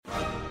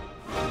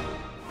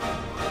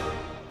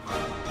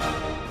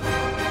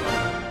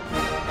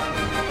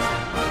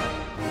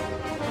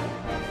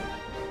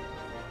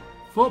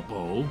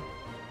Football?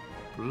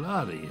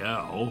 Bloody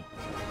hell.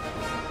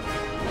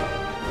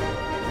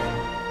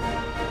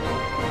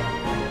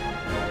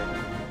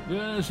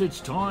 Yes, it's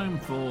time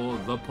for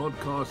the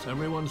podcast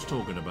everyone's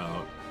talking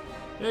about.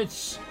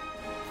 It's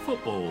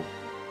football.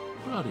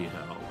 Bloody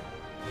hell.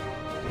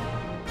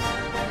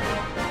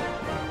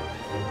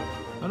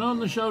 And on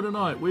the show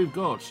tonight, we've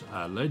got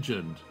a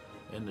legend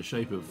in the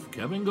shape of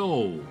Kevin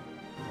Gall.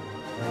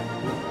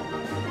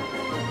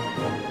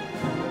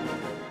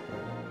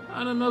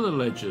 And another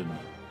legend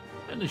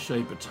in the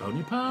shape of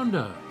Tony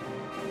Pounder.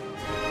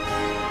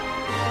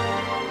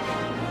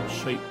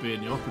 Shape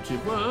being the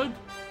operative word,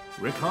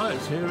 Rick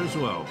Hyatt's here as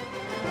well.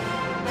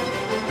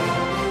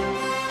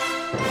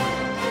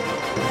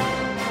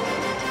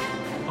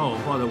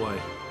 Oh, by the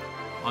way,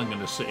 I'm going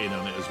to sit in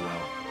on it as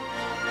well.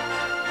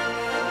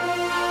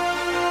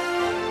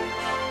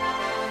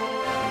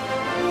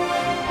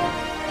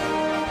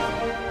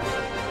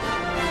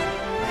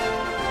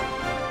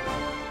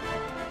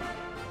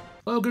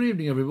 Well, good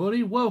evening,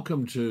 everybody.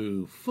 Welcome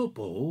to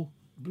Football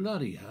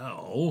Bloody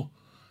Hell.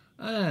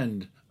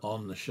 And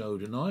on the show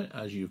tonight,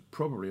 as you've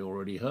probably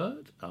already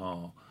heard,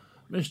 are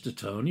Mr.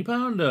 Tony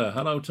Pounder.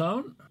 Hello,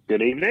 Tone.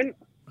 Good evening.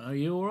 Are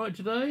you all right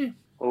today?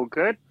 All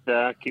good.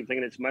 Keep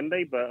thinking it's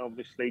Monday, but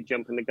obviously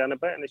jumping the gun a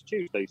bit, and it's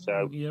Tuesday,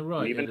 so you're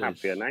right, I'm even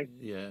happier now.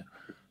 Yeah.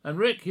 And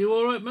Rick, you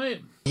all right,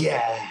 mate?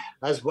 Yeah,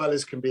 as well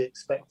as can be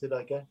expected,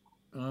 I guess.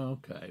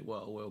 Okay,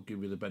 well, we'll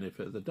give you the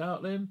benefit of the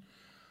doubt then.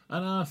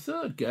 And our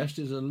third guest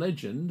is a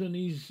legend, and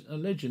he's a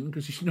legend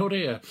because he's not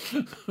here,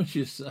 which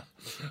is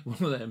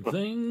one of them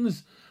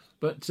things.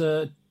 But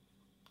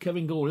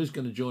Kevin Gall is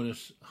going to join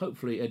us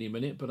hopefully any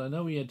minute, but I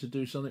know he had to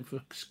do something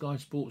for Sky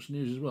Sports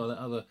News as well, that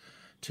other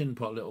tin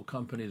pot little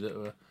company that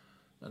are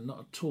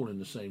not at all in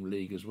the same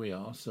league as we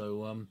are.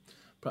 So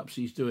perhaps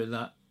he's doing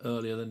that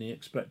earlier than he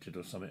expected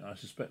or something. I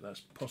suspect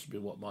that's possibly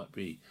what might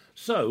be.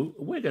 So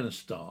we're going to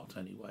start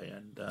anyway,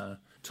 and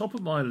top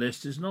of my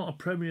list is not a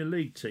Premier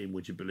League team,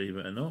 would you believe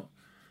it or not?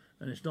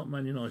 And it's not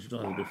Man United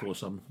either, before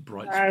some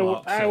bright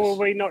spark says. How are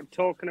we not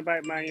talking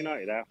about Man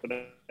United after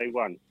they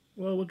won?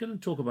 Well, we're going to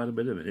talk about it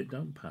in a minute.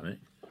 Don't panic.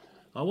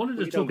 I wanted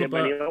to talk talk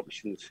about many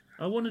options.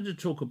 I wanted to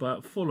talk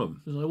about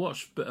Fulham, because I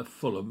watched a bit of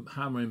Fulham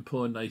hammering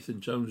poor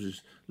Nathan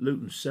Jones's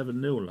Luton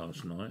 7-0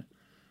 last night.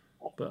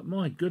 But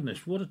my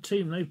goodness, what a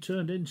team they've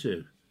turned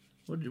into.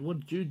 What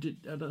did you do?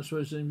 I don't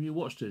suppose any of you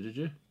watched it, did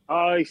you?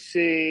 I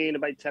seen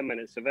about 10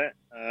 minutes of it,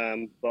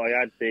 but I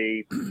had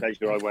the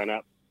pleasure. I went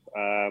up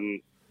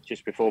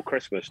just before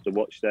Christmas to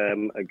watch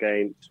them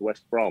against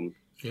West Brom.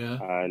 Yeah.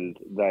 And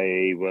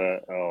they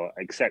were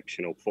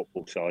exceptional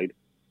football side.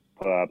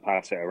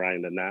 Pass it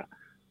around and that.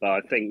 But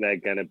I think they're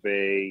going to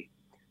be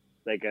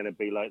like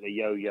the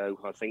yo-yo.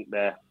 I think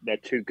they're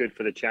too good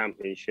for the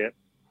Championship,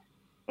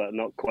 but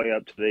not quite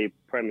up to the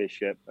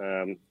Premiership.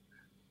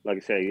 Like I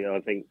say, I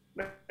think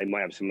they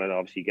might have some money.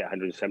 Obviously, you get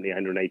 170,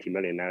 180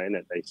 million now, in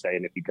it. They say,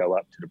 and if you go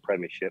up to the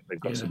Premiership, they've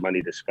got some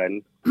money to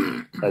spend.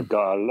 They've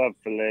got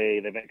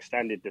they've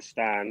extended the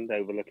stand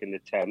overlooking the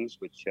Thames,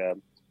 which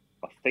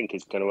I think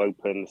is going to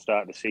open the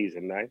start of the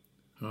season now.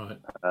 Right.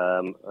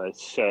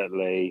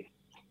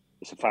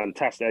 It's a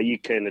fantastic. You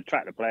can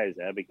attract the players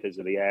there because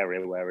of the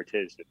area where it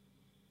is.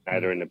 Now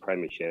they're in the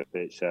Premiership.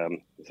 It's a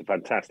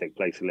fantastic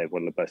place to live.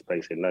 One of the best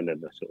places in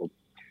London. They're sort of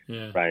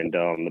round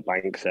on the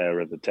banks there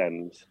of the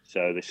Thames.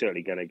 So they're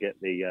certainly going to get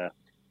the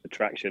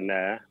attraction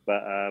there.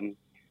 But I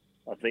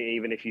think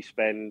even if you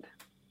spend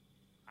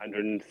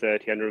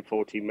 130,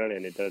 140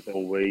 million, it doesn't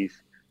always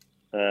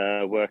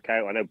work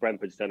out. I know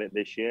Brentford's done it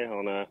this year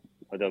on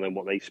I don't know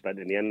what they spent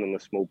in the end on a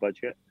small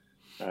budget.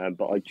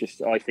 But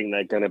I think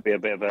they're going to be a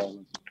bit of a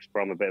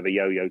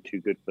yo-yo,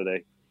 too good for the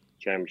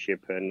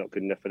Championship and not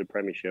good enough for the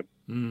Premiership.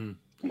 I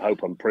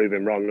hope I'm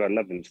proving wrong. I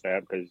love them to stay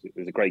up because it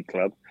was a great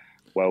club,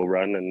 well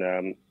run,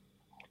 and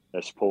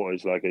their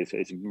supporters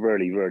it's a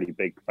really, really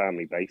big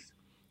family base.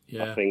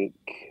 Yeah. I think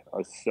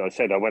I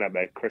said I went up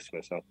there at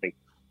Christmas. I think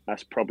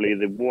that's probably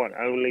the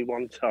only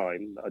one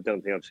time I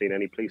don't think I've seen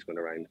any policemen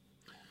around.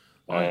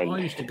 I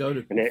used to go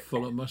to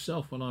Fulham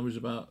myself when I was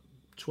about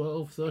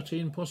 12,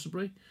 13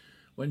 possibly.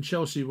 When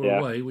Chelsea were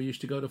away, we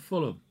used to go to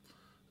Fulham,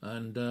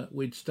 and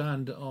we'd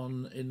stand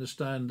in the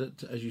stand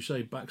that, as you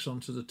say, backs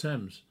onto the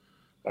Thames.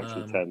 Backs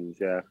on the Thames,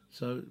 yeah.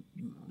 So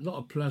a lot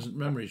of pleasant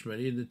memories,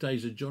 really, in the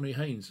days of Johnny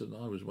Haynes that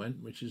I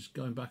went, which is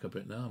going back a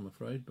bit now, I'm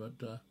afraid.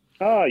 But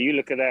you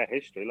look at their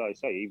history, like I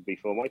say, even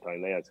before my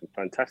time, they had some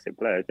fantastic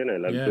players,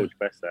 didn't they? Like George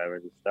Best there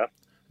and stuff.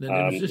 Then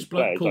there was this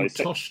bloke called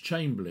Tosh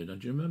Chamberlain.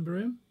 Do you remember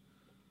him?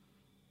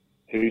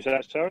 Who's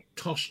that, sorry?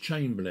 Tosh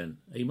Chamberlain.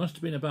 He must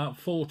have been about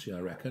 40, I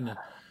reckon.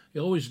 He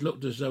always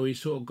looked as though he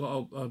sort of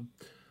got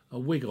a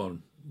wig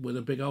on with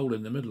a big hole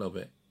in the middle of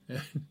it.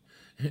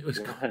 It was,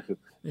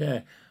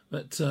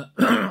 but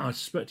I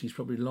suspect he's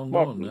probably long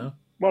gone now.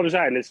 What was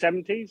that, in the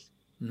 70s?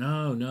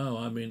 No.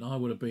 I mean, I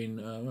would have been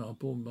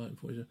born by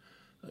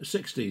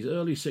 60s,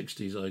 early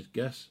 60s, I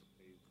guess.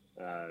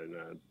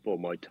 No, before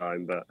my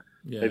time, but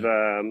they've,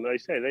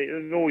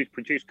 they've always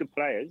produced good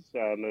players,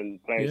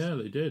 and players. Yeah,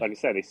 they did. Like I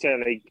said, they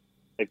certainly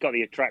they've got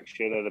the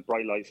attraction of the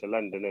bright lights of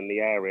London and the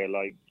area,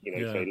 like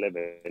they live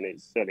in.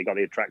 It's certainly got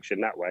the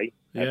attraction that way.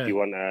 Yeah. If you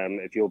want,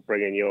 if you're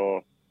bringing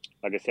your,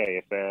 like I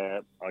say, if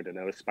I don't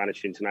know, a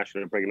Spanish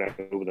international bringing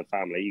over the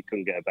family, you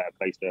couldn't get a better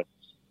place to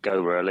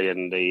go really.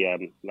 And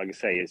the like I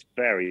say, it's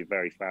very,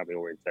 very family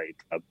orientated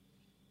club.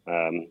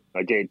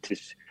 I did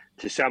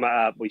to sum it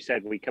up. We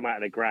said we come out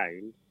of the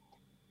ground,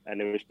 and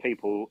there was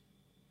people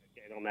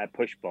getting on their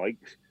push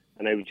bikes,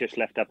 and they were just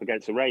left up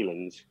against the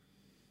railings.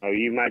 Oh,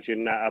 you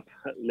imagine that up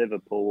at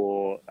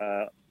Liverpool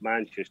or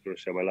Manchester or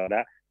somewhere like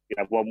that. You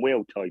have one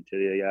wheel tied to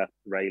the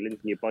railings,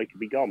 and your bike would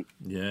be gone.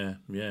 Yeah,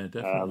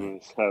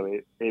 definitely. So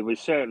it was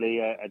certainly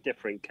a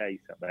different case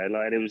up there.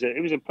 Like,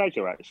 it was a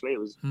pleasure actually. It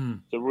was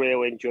a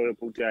real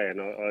enjoyable day, and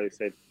I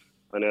said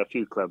I know a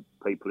few club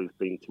people who've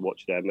been to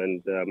watch them,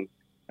 and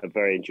a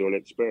very enjoyable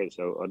experience.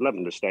 So I'd love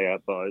them to stay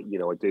up, but I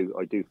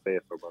do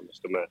fear for them, I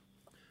must admit.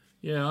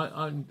 Yeah,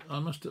 I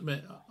must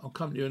admit, I'll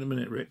come to you in a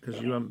minute, Rick, because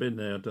you haven't been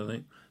there, I don't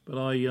think. But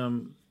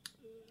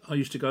I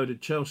used to go to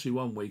Chelsea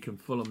one week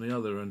and Fulham the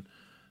other, and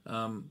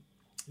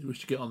we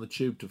used to get on the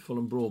tube to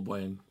Fulham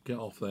Broadway and get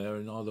off there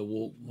and either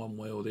walk one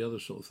way or the other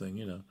sort of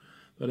thing,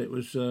 But it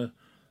was,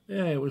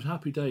 it was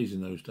happy days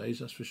in those days,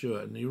 that's for sure.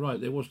 And you're right,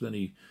 there wasn't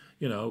any,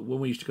 when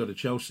we used to go to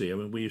Chelsea, I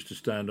mean, we used to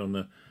stand on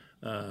the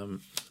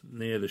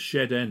near the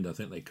shed end, I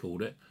think they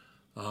called it.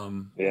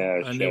 And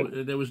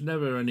there was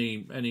never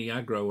any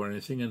aggro or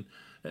anything, and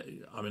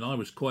I mean I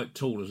was quite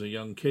tall as a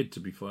young kid,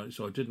 to be fair,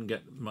 so I didn't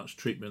get much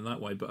treatment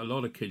that way. But a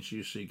lot of kids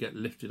used to get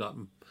lifted up,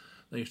 and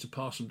they used to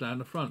pass them down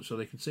the front so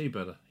they could see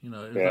better.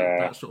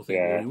 That sort of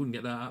thing. Well, you wouldn't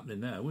get that happening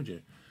now, would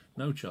you?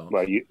 No chance.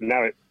 Well,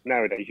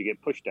 nowadays you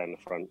get pushed down the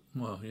front.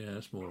 Well, yeah,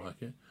 that's more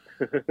like it.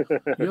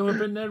 You ever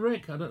been there,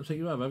 Rick? I don't think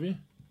you have you?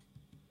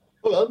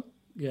 Fulham?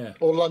 Yeah.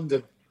 Or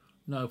London?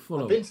 No,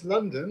 Fulham. I've been to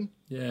London.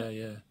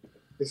 Yeah.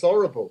 It's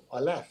horrible. I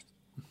left.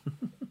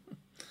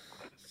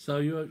 So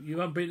you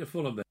haven't been to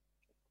Fulham then?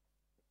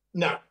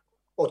 No.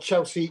 Or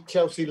Chelsea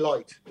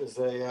Light, as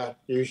they are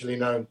usually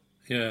known.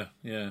 Yeah.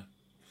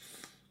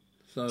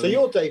 So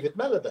you're David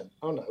Mellor then?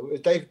 Oh no,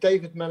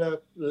 David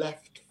Mellor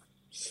left,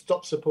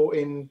 stopped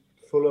supporting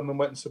Fulham and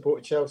went and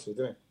supported Chelsea,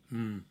 didn't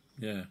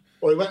he? Yeah.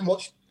 Or he went and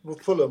watched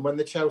Fulham when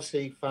the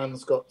Chelsea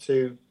fans got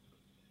too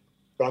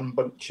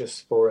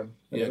rambunctious for him.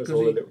 Yeah,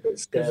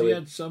 because he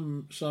had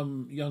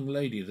some young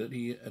lady that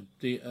he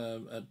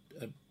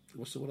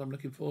what's the word I'm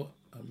looking for?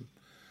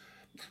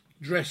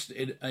 Dressed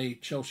in a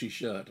Chelsea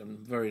shirt and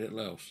very little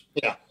else.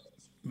 Yeah,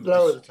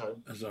 lower the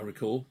tone, as I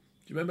recall. Do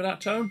you remember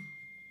that, Tone?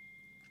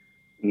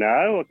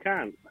 No, I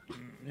can't.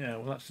 Yeah,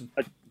 well,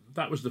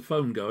 that was the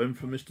phone going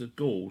for Mr.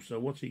 Gall. So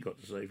what's he got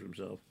to say for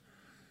himself?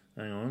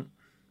 Hang on.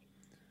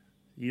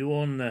 You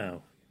on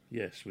now?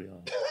 Yes, we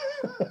are.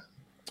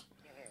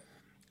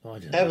 I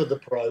don't know. Ever the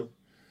pro.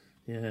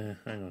 Yeah,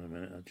 hang on a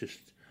minute.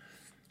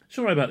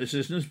 Sorry about this,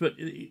 listeners, but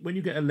when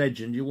you get a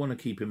legend, you want to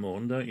keep him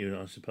on, don't you?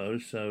 I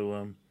suppose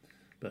so.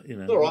 But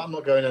it's all right. I'm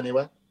not going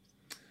anywhere.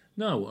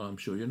 No, well, I'm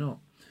sure you're not.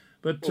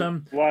 But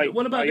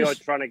what about this? You're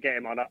trying to get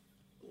him on up.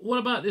 What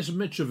about this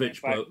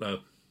Mitrovic bloke, though?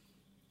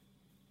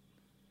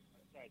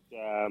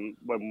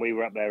 When we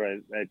were up there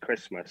at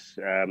Christmas,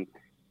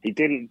 he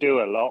didn't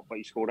do a lot, but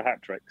he scored a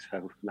hat trick.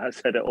 So that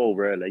said it all,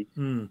 really.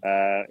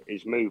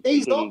 His move.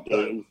 He's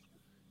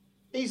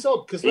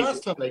odd because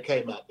last time they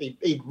came up,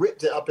 he'd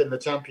ripped it up in the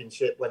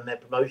Championship when their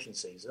promotion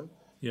season,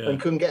 and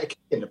couldn't get a kick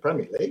in the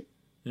Premier League.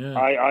 Yeah,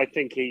 I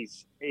think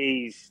he's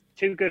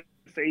too good.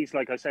 He's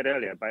like I said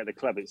earlier about the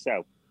club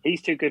itself.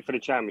 He's too good for the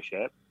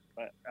Championship.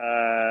 But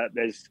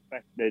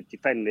the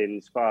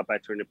defending's far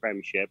better in the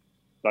Premiership.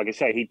 Like I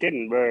say, he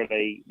didn't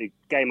really. The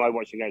game I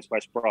watched against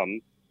West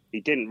Brom, he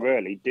didn't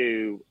really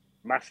do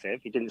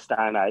massive. He didn't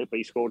stand out, but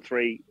he scored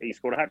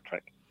a hat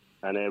trick,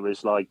 and it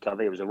was like I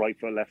think it was a right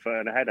foot, left foot,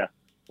 and a header,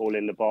 all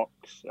in the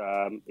box.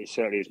 It's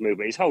certainly his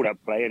movement. His hold up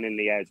play and in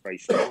the air is very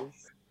strong.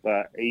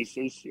 But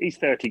he's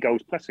 30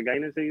 goals plus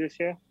again, is he, this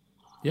year?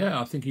 Yeah,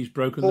 I think he's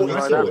broken the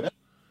record.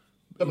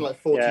 Something like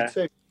 42.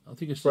 Yeah. I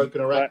think it's broken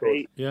a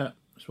record.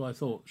 That's what I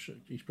thought.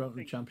 He's broken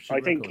the Championship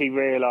record. I think he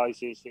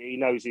realises, he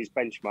knows his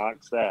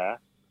benchmarks there.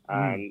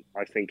 And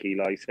I think he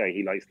likes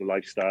the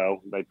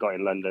lifestyle they've got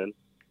in London.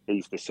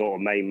 He's the sort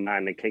of main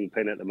man and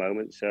kingpin at the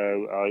moment.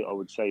 So I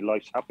would say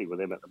life's happy with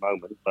him at the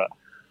moment. But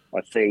I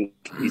think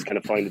he's going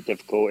to find it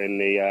difficult in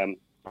the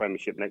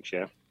Premiership next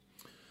year.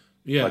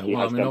 Yeah, like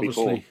well, I mean,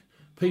 obviously,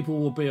 people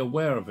will be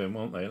aware of him,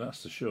 won't they?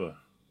 That's for sure.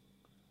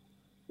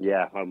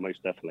 Yeah,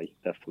 most definitely.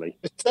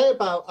 Say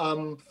about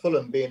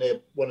Fulham being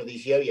one of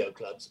these yo-yo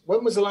clubs.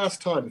 When was the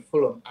last time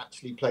Fulham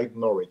actually played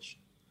Norwich?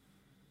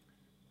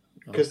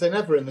 Because they're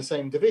never in the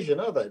same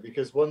division, are they?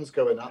 Because one's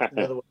going up, and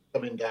the other one's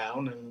coming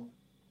down, and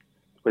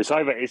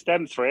it's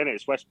them three, and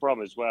it's West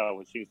Brom as well,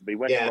 which seems to be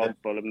West Brom,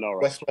 Fulham,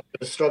 Norwich. West Brom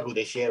have struggled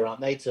this year, aren't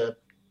they, to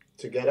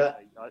get up?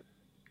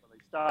 They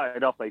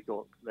started off. I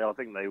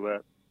think they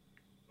were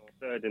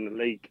third in the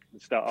league to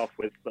start off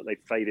with, but they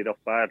faded off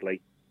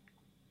badly.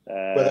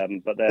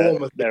 But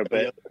they're a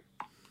bit.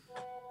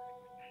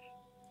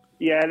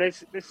 Yeah,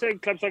 there's certain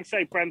clubs like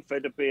say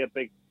Brentford would be a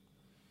big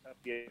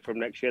year from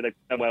next year. They've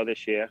done well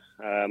this year.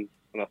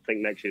 And I think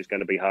next year is going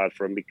to be hard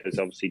for them because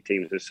obviously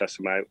teams will suss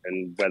them out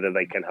and whether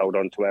they can hold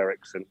on to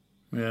Ericsson.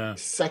 Yeah.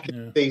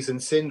 Second season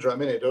syndrome,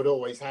 innit? It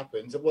always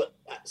happens.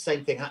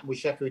 Same thing happened with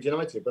Sheffield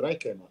United, but they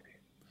came up.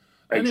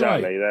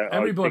 Exactly. Anyway,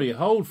 everybody,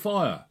 hold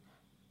fire.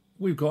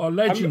 We've got a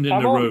legend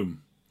in the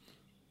room.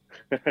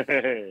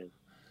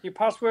 Your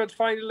password's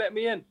finally let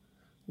me in.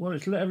 Well,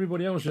 it's let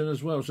everybody else in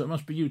as well, so it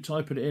must be you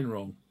typing it in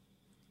wrong.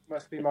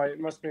 It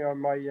must be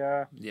on my.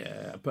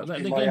 Yeah, but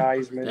then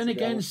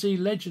again, see,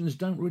 legends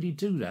don't really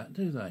do that,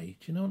 do they?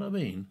 Do you know what I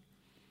mean?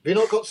 Have you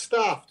not got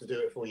staff to do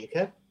it for you,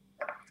 Kev?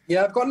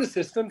 Yeah, I've got an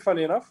assistant.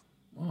 Funny enough.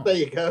 Oh. There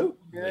you go.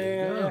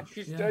 Yeah.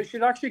 She's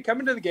actually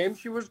coming to the game.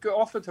 She was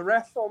offered to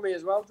ref for me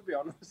as well, to be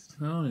honest.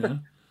 Oh yeah.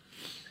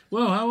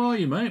 Well, how are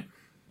you, mate?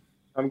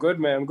 I'm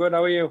good, mate. I'm good.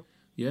 How are you?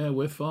 Yeah,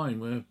 we're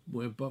fine.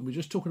 We're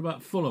just talking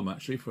about Fulham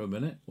actually for a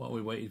minute while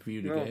we waited for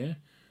you to get here.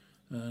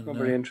 And, not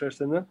very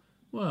interesting, then.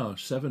 Well,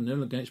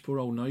 7-0 against poor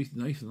old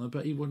Nathan. I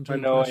bet he wouldn't. I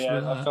know.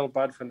 Yeah, I felt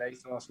bad for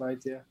Nathan last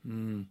night. Yeah.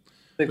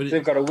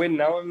 They've got to win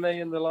now, haven't they,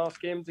 in the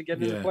last game to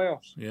get into the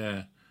playoffs?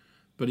 Yeah.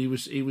 But he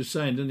was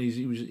saying, didn't he?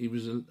 He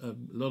was a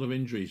lot of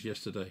injuries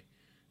yesterday,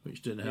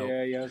 which didn't help.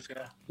 Yeah.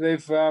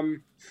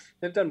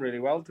 They've done really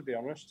well, to be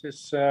honest.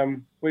 It's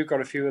we've got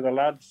a few of the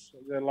lads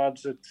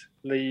that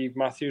Lee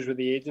Matthews with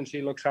the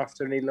agency looks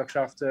after, and he looks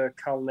after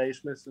Cal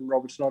Naismith and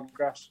Robert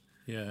Snodgrass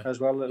as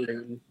well at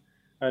Luton.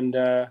 And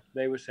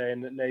they were saying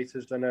that Nate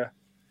has done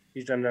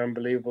an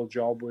unbelievable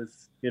job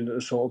with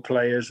the sort of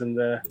players and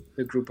the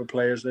group of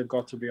players they've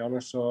got, to be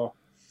honest. So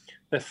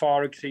they're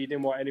far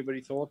exceeding what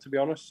anybody thought, to be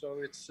honest. So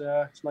it's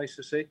nice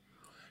to see.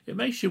 It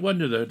makes you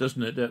wonder, though,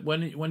 doesn't it, that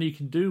when he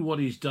can do what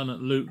he's done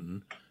at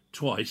Luton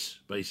twice,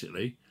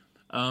 basically,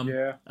 and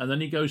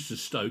then he goes to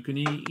Stoke and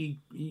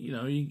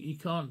he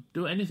can't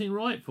do anything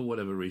right for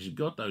whatever reason.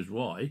 God knows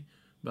why.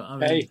 But I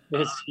mean,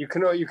 you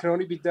can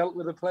only be dealt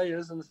with the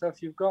players and the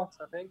stuff you've got,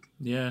 I think.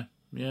 Yeah.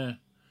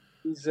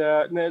 He's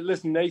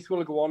listen, Nate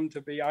will go on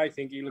to be. I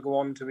think he'll go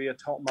on to be a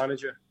top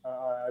manager.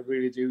 I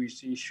really do.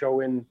 He's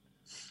showing.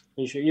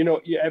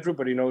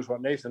 Everybody knows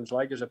what Nathan's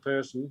like as a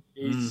person.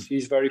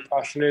 He's very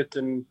passionate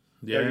and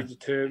very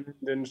determined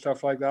and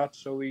stuff like that.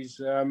 So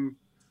he's.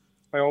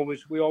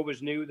 We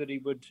always knew that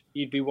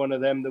he'd be one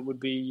of them that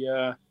would be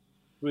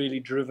really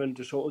driven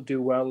to sort of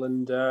do well,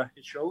 and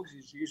it shows.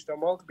 He's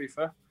done well, to be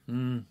fair.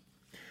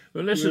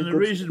 Well, listen, the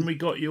reason we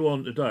got you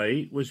on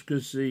today was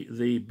because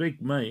the big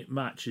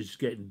match is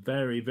getting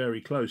very,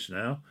 very close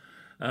now.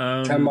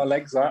 10 my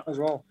legs that as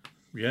well.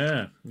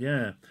 Yeah.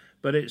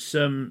 But it's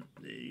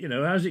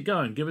how's it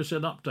going? Give us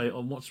an update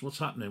on what's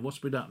happening. What's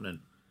been happening?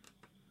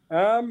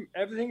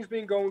 Everything's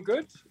been going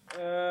good.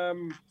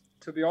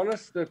 To be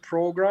honest, the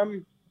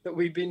program that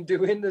we've been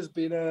doing has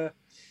been a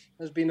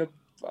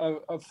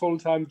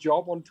full-time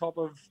job on top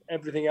of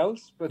everything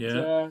else. But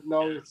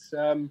no, it's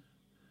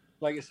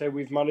like I said,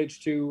 we've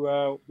managed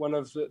to. One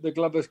of the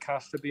Glubbers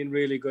cast have been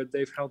really good.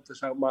 They've helped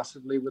us out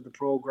massively with the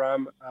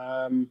program,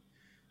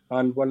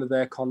 and one of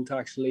their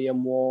contacts,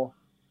 Liam Waugh,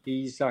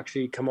 he's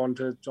actually come on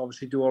to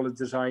obviously do all the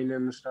design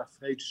and stuff.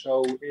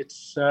 So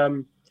it's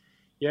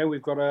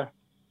we've got a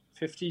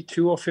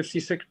 52 or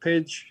 56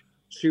 page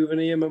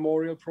souvenir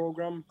memorial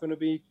program going to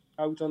be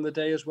out on the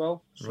day as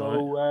well.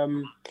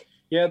 So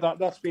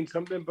that's been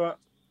something. But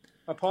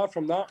apart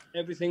from that,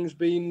 everything's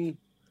been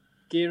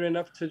gearing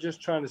up to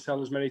just trying to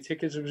sell as many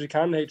tickets as we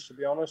can, to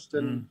be honest.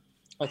 And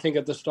I think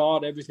at the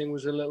start everything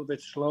was a little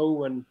bit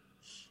slow, and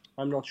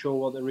I'm not sure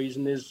what the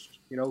reason is,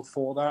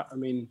 for that. I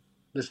mean,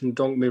 listen,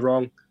 don't get me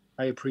wrong,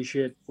 I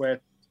appreciate we're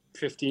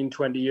 15,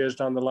 20 years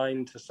down the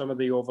line to some of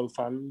the Oval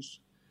fans.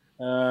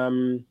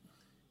 And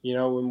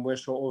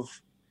we're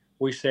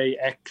we say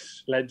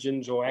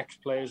ex-legends or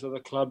ex-players of the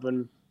club,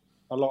 and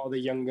a lot of the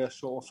younger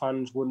sort of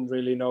fans wouldn't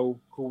really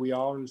know who we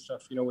are and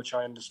stuff, which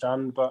I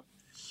understand. But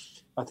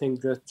I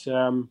think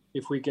that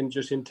if we can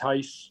just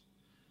entice,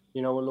 a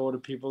lot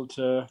of people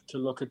to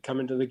look at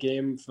coming to the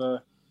game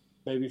for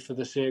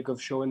the sake of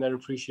showing their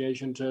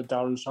appreciation to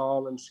Darren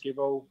Sarll and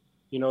Skibbo,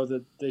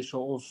 that they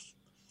sort of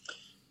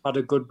had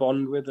a good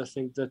bond with. I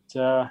think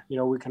that,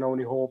 we can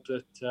only hope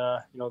that,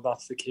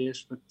 that's the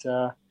case.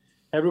 But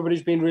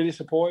everybody's been really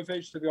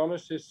supportive, to be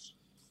honest. It's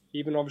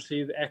even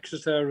obviously the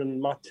Exeter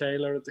and Matt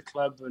Taylor at the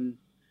club, and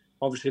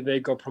obviously they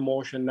got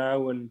promotion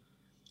now, and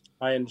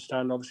I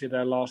understand obviously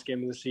their last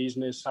game of the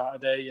season is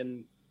Saturday,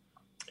 and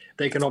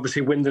they can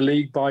obviously win the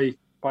league by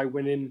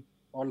winning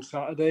on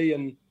Saturday,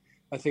 and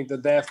I think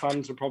that their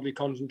fans are probably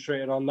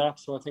concentrated on that.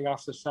 So I think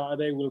after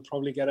Saturday we'll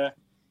probably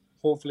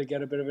hopefully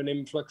get a bit of an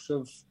influx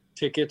of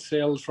ticket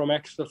sales from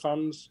Exeter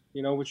fans,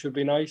 which would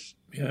be nice.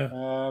 Yeah.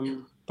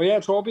 But yeah,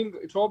 it's all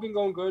been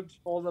going good.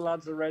 All the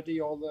lads are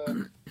ready.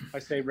 I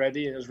say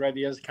ready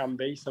as can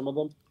be. Some of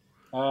them.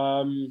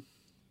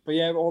 But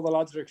yeah, all the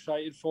lads are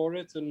excited for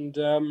it, and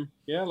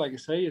like I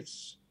say,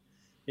 it's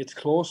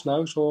close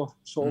now. So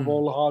sort of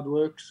all the hard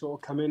work sort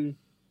of coming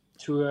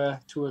to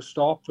a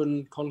stop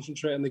and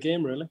concentrate on the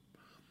game. Really,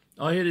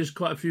 I hear there's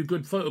quite a few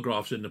good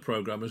photographs in the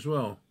program as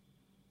well.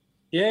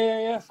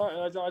 Yeah.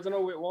 I don't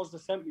know who it was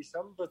that sent me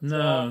some, but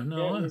no,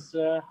 yeah, it was,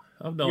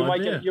 I've no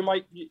idea.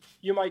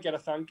 You might get a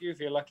thank you if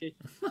you're lucky.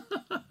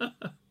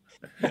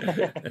 But,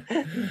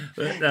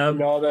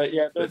 No,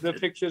 the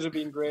pictures have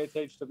been great,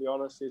 H, to be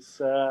honest. It's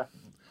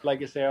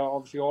like I say,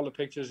 obviously all the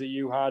pictures that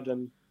you had,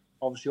 and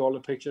obviously all the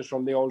pictures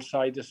from the old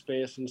side of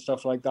space and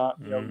stuff like that.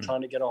 You know,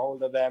 trying to get a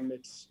hold of them.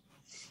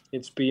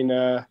 It's been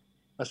a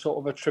sort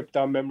of a trip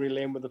down memory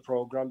lane with the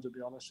program, to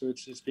be honest. So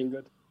it's been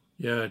good.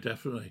 Yeah,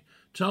 definitely.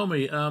 Tell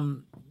me,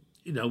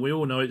 you know, we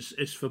all know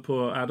it's for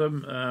poor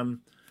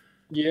Adam.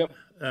 Yeah.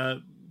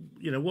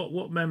 You know,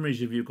 what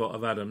memories have you got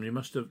of Adam? You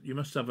must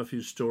have a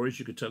few stories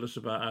you could tell us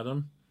about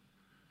Adam.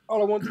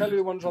 Oh, I won't tell you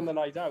the ones on the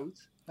night out.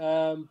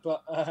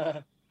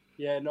 But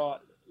yeah, no.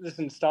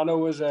 Listen, Stano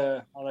was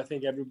and I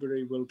think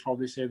everybody will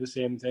probably say the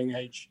same thing.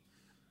 H.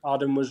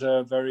 Adam was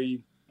a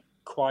very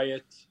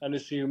quiet,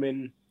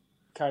 unassuming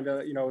kind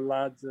of, you know,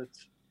 lad that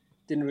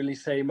didn't really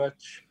say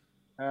much.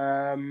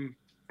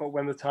 But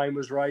when the time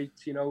was right,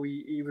 you know,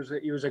 he was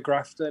a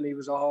grafter and he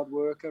was a hard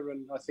worker,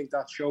 and I think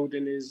that showed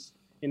in his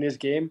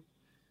game.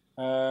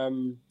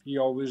 He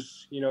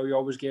always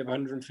gave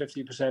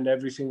 150%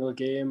 every single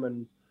game,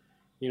 and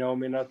you know, I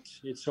mean, that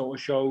it sort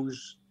of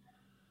shows.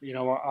 You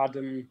know,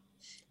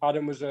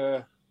 Adam was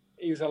a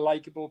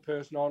likable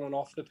person on and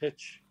off the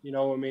pitch. You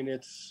know, I mean,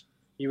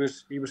 he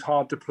was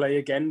hard to play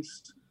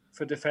against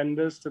for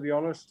defenders, to be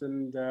honest,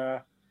 and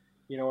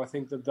you know, I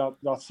think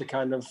that's the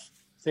kind of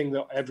thing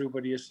that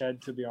everybody has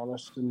said, to be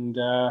honest, and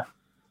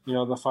you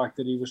know, the fact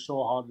that he was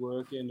so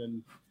hardworking,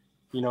 and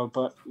you know,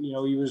 but you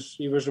know, he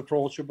was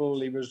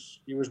approachable. He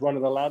was one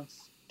of the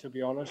lads, to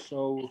be honest.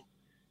 So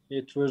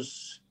it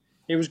was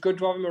good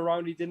to have him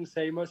around. He didn't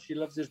say much. He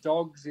loved his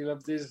dogs. He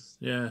loved his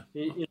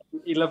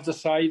He loved the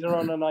cider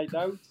on a night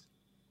out.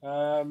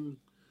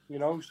 You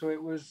know, so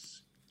it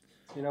was,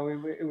 you know,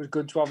 it was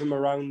good to have him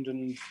around,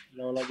 and you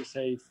know, like I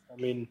say, I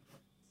mean,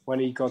 when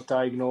he got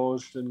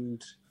diagnosed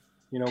and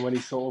you know, when he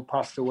sort of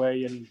passed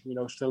away, and you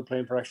know, still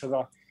playing for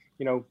Exeter,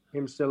 you know,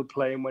 him still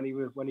playing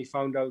when he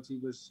found out he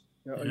was,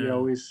 you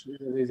know, he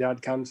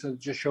had cancer,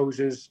 just shows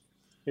his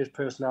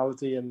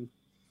personality. And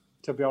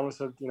to be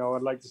honest, you know,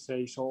 I'd like to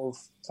say sort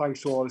of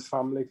thanks to all his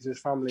family, because his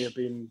family have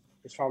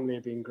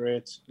been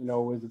great, you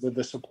know, with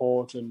the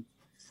support, and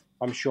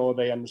I'm sure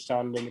they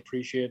understand and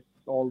appreciate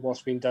all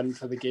what's been done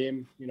for the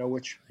game, you know,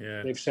 which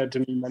they've said to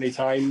me many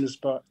times.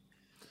 But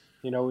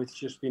you know, it's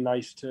just been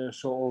nice to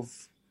sort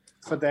of,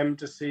 for them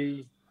to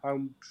see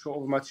how sort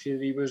of much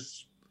he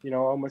was, you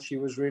know, how much he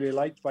was really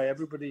liked by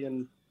everybody.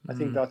 And I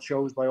think that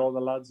shows by all the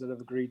lads that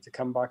have agreed to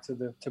come back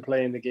to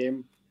play in the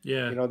game.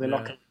 Yeah, you know, they're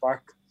not coming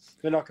back.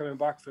 They're not coming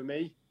back for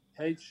me,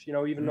 H. You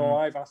know, even though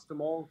I've asked them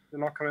all, they're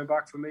not coming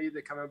back for me.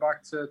 They're coming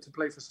back to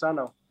play for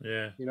Stano.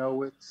 Yeah, you know,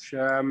 which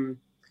and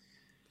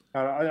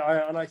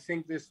I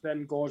think this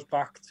then goes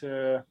back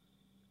to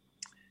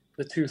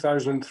the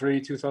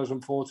 2003,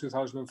 2004,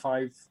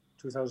 2005,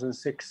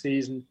 2006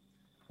 season,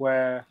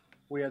 where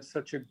we had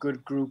such a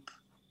good group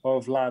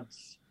of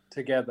lads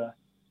together,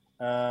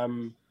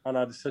 and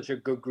had such a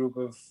good group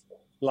of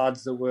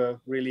lads that were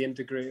really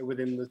integrated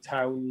within the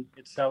town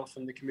itself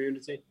and the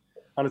community.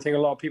 And I think a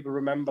lot of people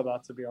remember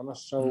that, to be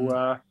honest.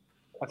 So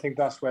I think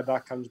that's where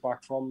that comes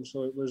back from.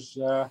 So it was,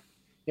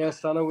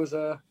 Stano was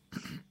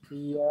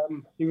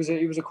he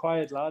was a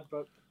quiet lad,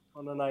 but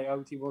on a night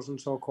out he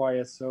wasn't so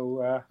quiet.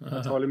 So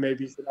I told him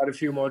maybe he should have a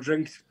few more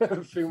drinks,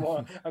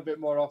 a bit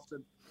more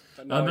often.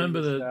 No, I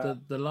remember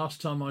the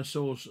last time I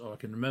saw, or I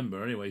can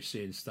remember anyway,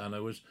 seeing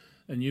Stano was,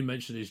 and you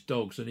mentioned his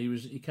dogs, and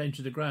he came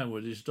to the ground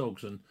with his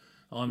dogs, and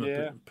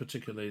I'm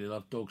particularly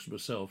love dogs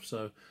myself,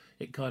 so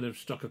it kind of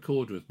struck a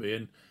chord with me.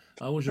 And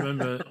I always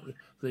remember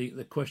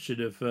the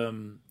question of,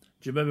 do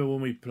you remember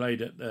when we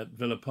played at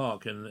Villa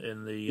Park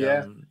in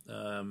the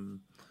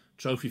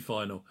trophy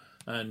final,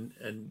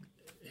 and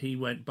he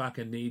went back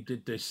and he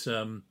did this.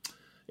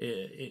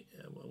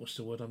 What's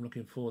the word I'm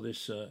looking for?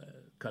 This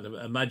kind of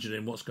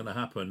imagining what's going to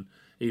happen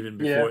even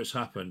before it's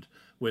happened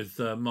with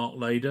Mark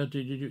Lader.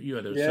 Did you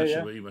had a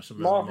session where you must have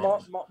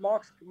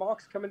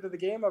Mark's coming to the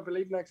game, I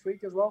believe, next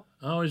week as well.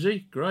 Oh, is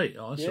he? Great.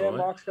 Oh, that's all right.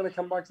 Mark's going to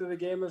come back to the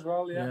game as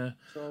well. Yeah.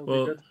 So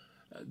well, be good.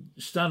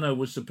 Stano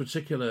was the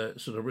particular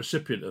sort of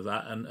recipient of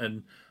that,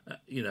 and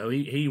you know,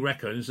 he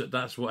reckons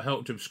that's what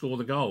helped him score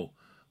the goal.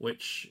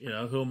 Which, you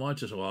know, who am I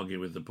to argue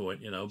with the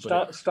point, you know?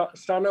 But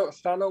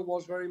Stano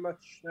was very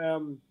much...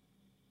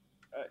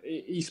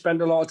 he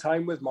spent a lot of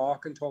time with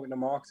Mark and talking to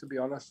Mark, to be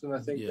honest, and I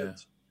think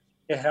that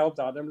it helped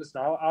Adam.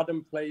 Listen,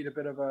 Adam played a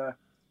bit of a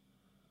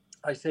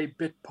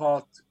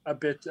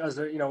bit as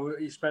a, you know,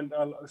 he spent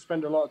a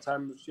lot of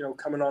time, you know,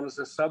 coming on as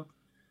a sub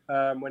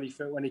when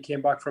he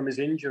came back from his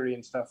injury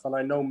and stuff. And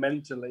I know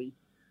mentally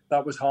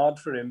that was hard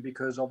for him,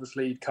 because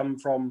obviously he'd come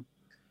from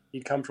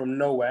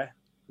nowhere,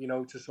 you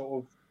know, to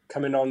sort of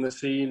coming on the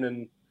scene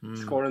and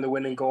scoring the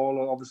winning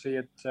goal, obviously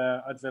at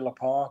Villa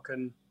Park,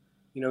 and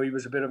you know, he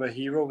was a bit of a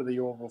hero with the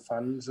Yeovil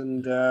fans,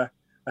 and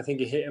I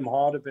think it hit him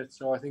hard a bit.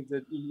 So I think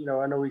that, you know,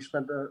 I know he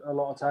spent a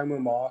lot of time with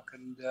Mark,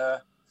 and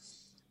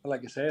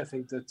like I say, I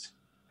think that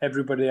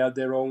everybody had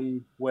their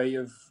own way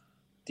of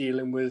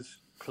dealing with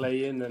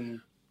playing and,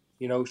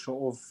 you know,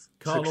 sort of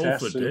Carl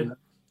success. Alford did.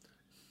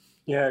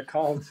 Yeah,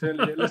 Carl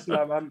certainly did. Listen,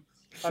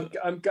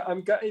 I'm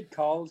gutted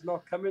Carl's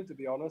not coming, to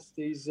be honest.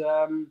 He's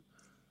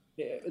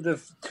the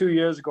 2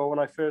 years ago when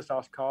I first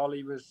asked Carl,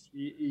 he was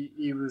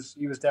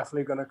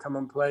definitely going to come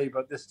and play,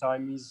 but this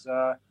time he's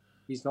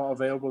not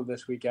available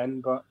this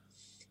weekend. But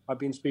I've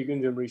been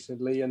speaking to him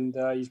recently, and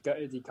he's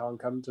gutted he can't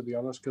come, to be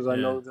honest, because I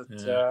know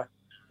that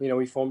you know,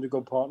 he formed a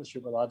good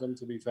partnership with Adam,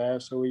 to be fair.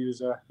 So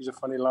he's a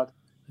funny lad.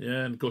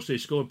 Yeah, and of course they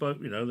scored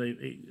both. You know,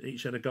 they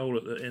each had a goal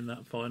in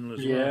that final as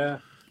well. Yeah.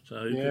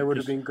 So yeah, it would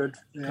have been good.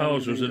 Yeah,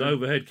 Carl's was an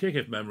overhead kick,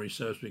 if memory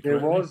serves me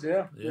correctly. It was,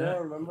 yeah. I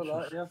remember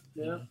that.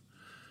 Yeah.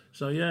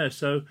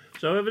 So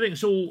so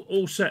everything's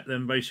all set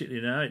then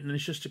basically now, and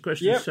it's just a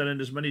question of selling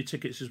as many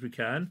tickets as we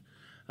can.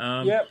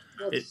 That's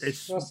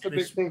the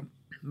big thing.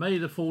 May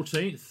the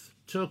 14th,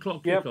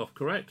 2:00 kickoff,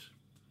 correct?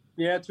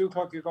 Yeah,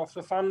 2:00 kickoff.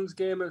 The fans'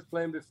 game is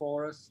playing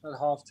before us at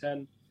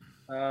 10:30,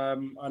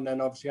 and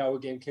then obviously our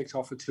game kicks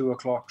off at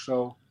 2:00.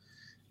 So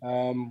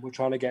we're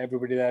trying to get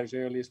everybody there as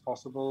early as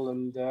possible,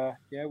 and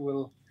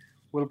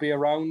we'll be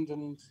around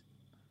and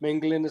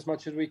mingling as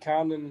much as we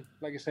can. And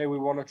like I say, we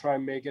want to try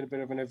and make it a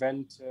bit of an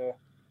event,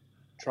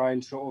 try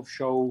and sort of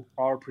show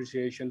our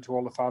appreciation to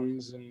all the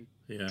fans, and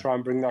try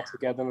and bring that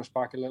togetherness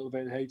back a little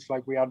bit, H,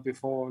 like we had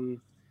before.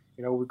 And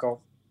you know,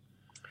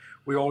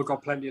 we all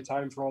got plenty of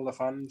time for all the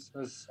fans,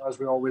 as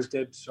we always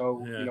did.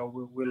 So you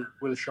know,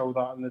 we'll show that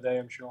on the day,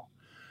 I'm sure.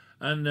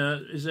 And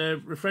is there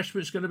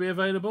refreshments going to be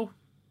available?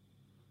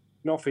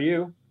 Not for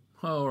you.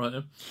 Oh, all right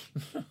then.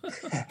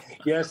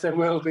 Yes, there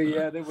will be.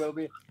 Yeah, there will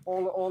be.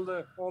 All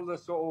the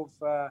sort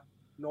of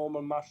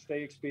normal match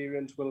day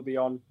experience will be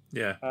on.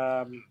 Yeah.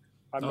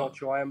 I'm not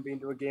sure. I haven't been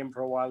to a game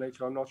for a while,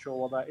 so I'm not sure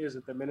what that is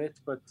at the minute.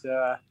 But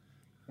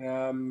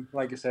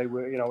like I say,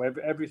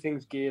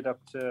 everything's geared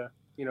up to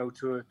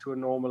a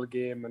normal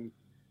game. And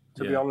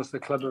to be honest, the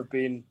club have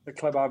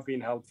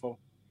been helpful.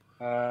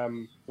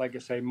 Like I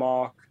say,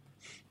 Mark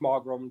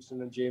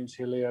Robinson and James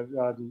Hillier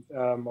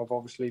have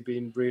obviously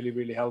been really,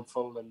 really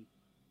helpful, and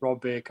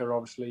Rob Baker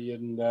obviously,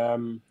 and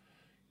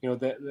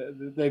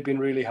they've been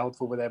really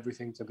helpful with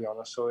everything, to be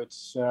honest. So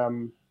it's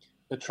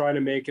they're trying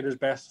to make it as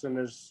best and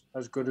as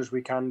good as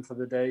we can for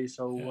the day.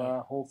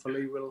 So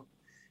hopefully we'll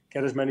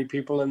get as many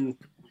people and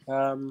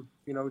down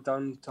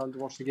to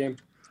watch the game.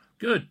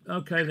 Good.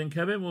 Okay then,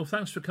 Kevin. Well,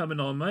 thanks for coming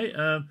on, mate.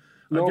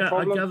 No I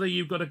problem. gather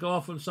you've got to go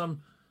off on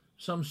some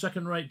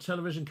second-rate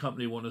television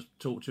company you want to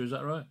talk to. Is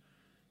that right?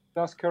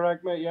 That's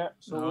correct, mate. Yeah.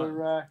 So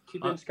we're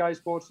keeping Sky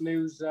Sports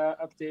News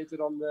updated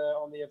on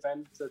the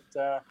event.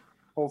 That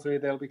hopefully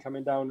they'll be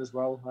coming down as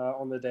well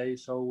on the day.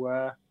 So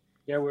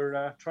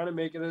we're trying to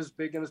make it as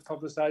big and as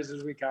publicised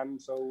as we can.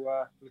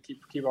 So we'll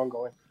keep on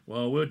going.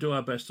 Well, we'll do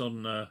our best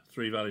on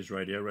Three Valleys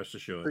Radio. Rest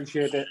assured.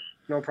 Appreciate it.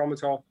 No problem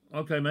at all.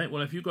 Okay, mate.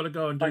 Well, if you've got to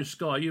go and do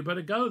Sky, you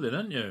better go then,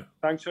 haven't you?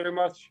 Thanks very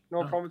much.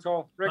 No problem at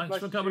all. Rick, thanks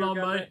for coming on,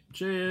 mate.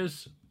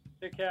 Cheers.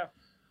 Take care.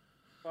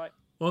 Bye.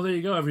 Well, there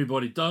you go,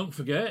 everybody. Don't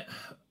forget,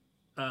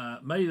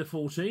 May the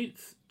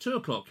 14th,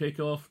 2:00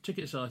 kickoff.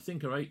 Tickets, I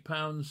think, are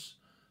 £8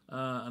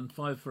 and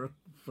 £5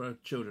 for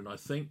children, I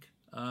think.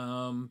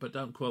 But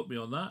don't quote me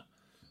on that.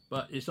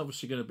 But it's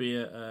obviously going to be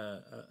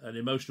an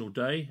emotional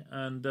day,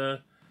 and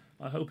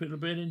I hope it'll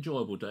be an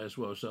enjoyable day as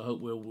well. So I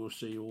hope we'll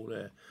see you all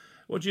there.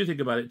 What do you think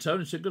about it,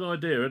 Tony? It's a good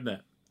idea, isn't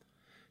it?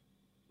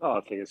 Oh,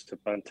 I think it's a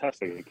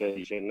fantastic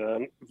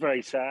occasion.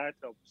 Very sad,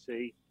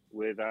 obviously,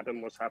 with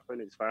Adam, what's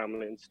happened, his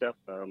family and stuff.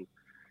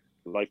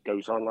 Life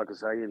goes on, like I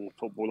say, in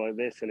football like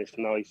this, and it's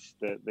nice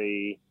that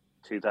the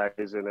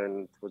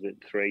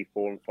 2003,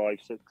 4, and 5,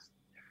 6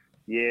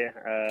 year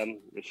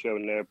is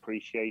showing their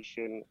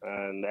appreciation.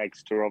 And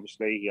Exeter,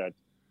 obviously, he had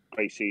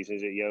great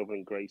seasons at Yeovil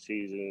and great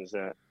seasons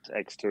at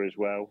Exeter as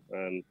well.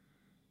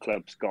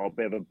 Club's got a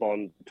bit of a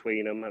bond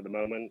between them at the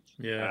moment.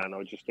 Yeah. And I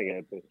was just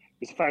thinking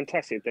it's a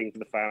fantastic thing for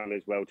the family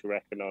as well to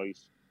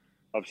recognise.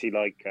 Obviously,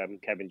 like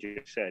Kevin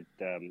just said,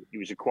 he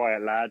was a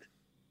quiet lad,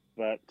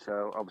 but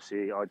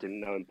obviously I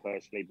didn't know him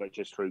personally, but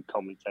just through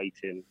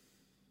commentating,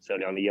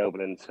 certainly on the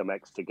Yeovil and some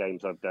Exeter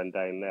games I've done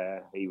down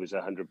there, he was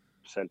 100%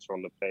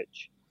 on the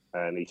pitch,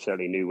 and he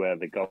certainly knew where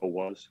the goal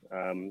was.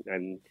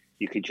 And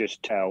you could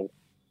just tell,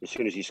 as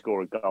soon as he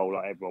scored a goal,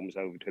 like everyone was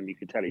over to him, you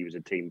could tell he was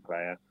a team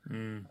player.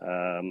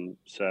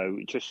 So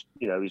just,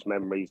 his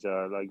memories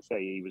are, like I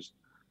say, he was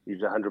a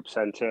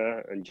 100%er,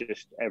 and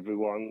just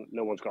everyone,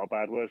 no one's got a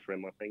bad word for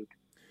him, I think.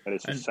 And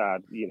it's a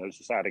sad, it's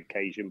a sad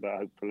occasion, but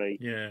hopefully,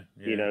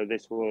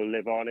 this will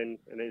live on, and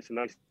it's a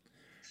nice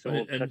sort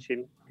of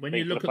touching when thing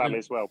you look for the at family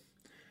as well.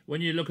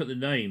 When you look at the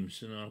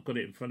names, and I've got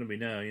it in front of me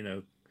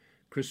now,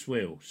 Chris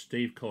Wheel,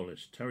 Steve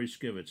Collis, Terry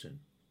Skiverton,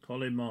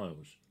 Colin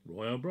Miles,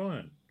 Roy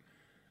O'Brien,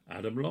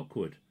 Adam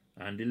Lockwood,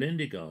 Andy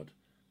Lindegaard,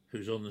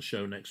 who's on the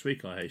show next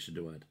week, I hasten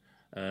to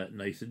add,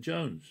 Nathan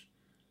Jones,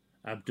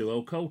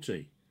 Abdul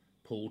Colty,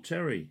 Paul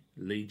Terry,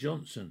 Lee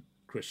Johnson,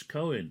 Chris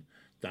Cohen,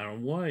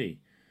 Darren Way,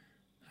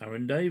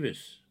 Aaron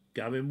Davis,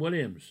 Gavin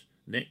Williams,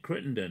 Nick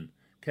Crittenden,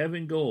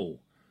 Kevin Gall,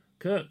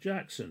 Kirk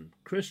Jackson,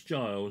 Chris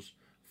Giles,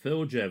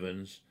 Phil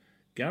Jevons,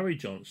 Gary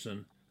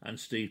Johnson, and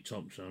Steve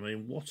Thompson. I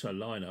mean, what a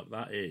lineup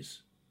that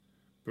is!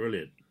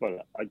 Brilliant. Well,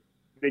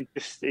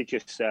 it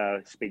just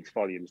speaks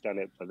volumes, doesn't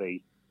it, for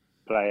the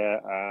player?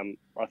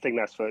 I think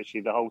that's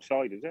virtually the whole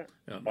side, is it?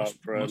 Yeah,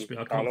 must be.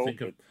 I can't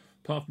think of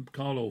apart from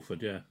Carl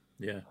Orford.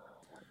 Yeah.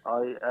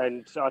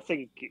 I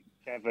think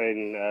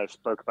Kevin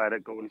spoke about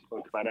it. Gordon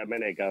spoke about it a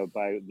minute ago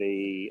about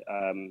the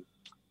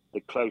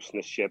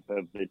closeness-ship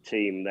of the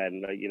team.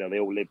 Then they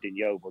all lived in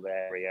Yeovil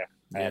area.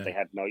 They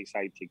had nights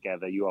out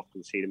together. You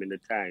often see them in the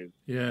town.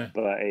 Yeah.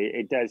 But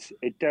it does.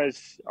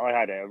 I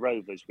had it at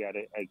Rovers. We had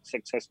a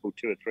successful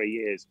 2 or 3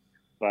 years.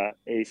 But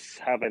it's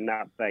having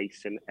that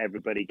base and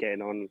everybody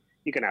getting on.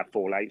 You can have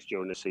fallouts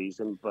during the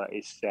season, but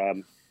it's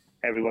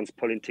everyone's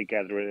pulling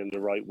together in the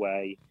right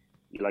way.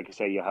 Like I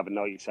say, you have a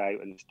night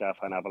out and stuff,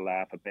 and have a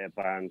laugh, a bit of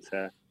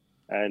banter.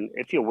 And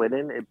if you're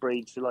winning, it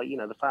breeds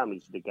the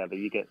families together.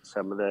 You get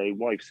some of the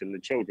wives and the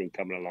children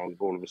coming along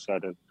all of a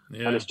sudden,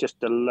 and it's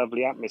just a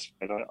lovely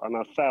atmosphere. And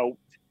I felt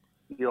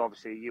you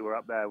were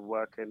up there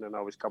working, and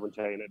I was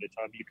commentating at the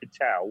time. You could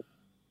tell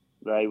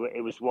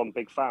it was one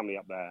big family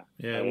up there.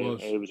 Yeah, it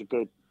was. It was a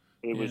good.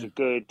 It was a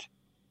good.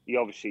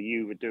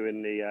 You were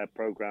doing the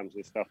programs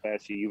and stuff there,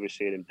 so you were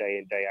seeing them day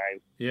in, day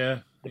out. Yeah,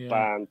 the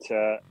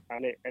banter,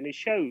 and it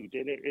showed,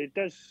 and it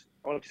does.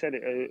 Like I said,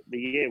 the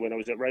year when I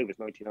was at Rovers,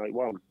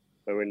 1991,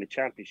 we were in the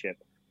Championship.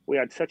 We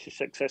had such a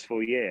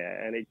successful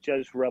year, and it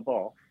does rub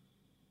off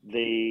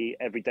the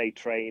everyday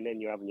training.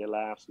 You're having your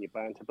laughs and your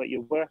banter, but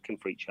you're working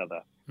for each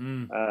other,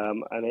 and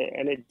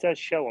it does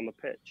show on the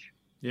pitch.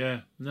 Yeah,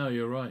 no,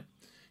 you're right.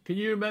 Can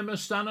you remember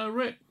Stano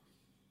Rick?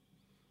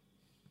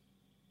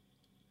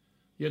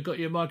 You got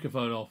your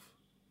microphone off.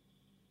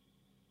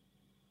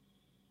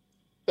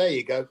 There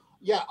you go.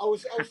 Yeah, I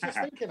was just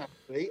thinking,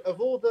 actually,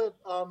 of all the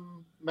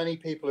many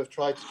people have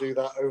tried to do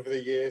that over the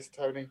years,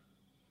 Tony.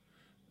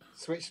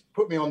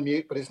 Put me on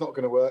mute, but it's not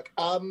going to work.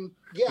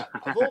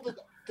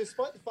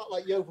 Despite the fact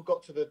like Yeovil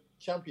got to the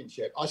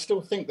Championship, I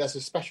still think there's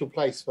a special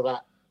place for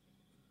that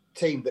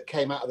team that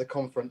came out of the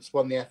conference,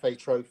 won the FA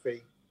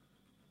Trophy,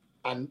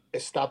 and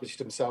established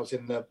themselves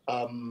in the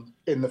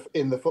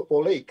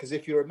Football League. Because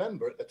if you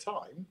remember, at the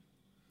time,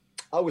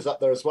 I was up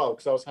there as well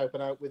because I was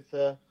helping out with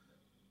the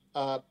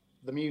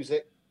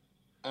music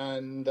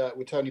and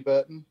with Tony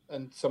Burton,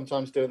 and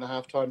sometimes doing the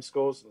halftime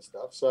scores and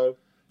stuff. So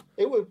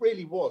it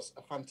really was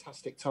a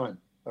fantastic time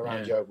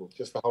around Yeovil,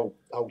 just the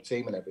whole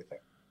team and everything.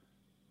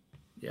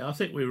 Yeah, I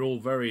think we were all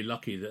very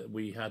lucky that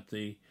we had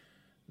the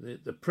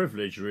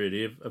privilege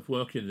really of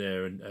working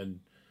there and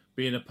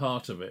being a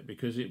part of it,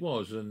 because it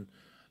was, and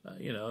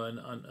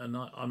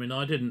I mean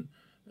I didn't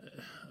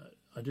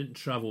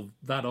travel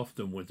that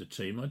often with the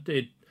team. I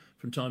did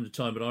from time to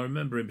time, but I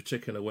remember in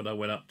particular when I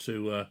went up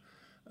to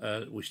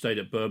we stayed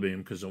at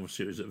Birmingham because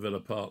obviously it was at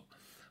Villa Park,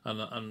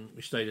 and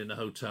we stayed in a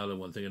hotel and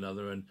one thing and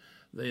another, and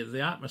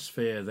the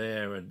atmosphere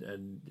there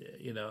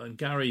and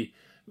Gary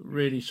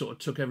really sort of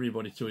took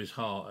everybody to his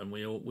heart, and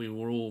we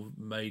were all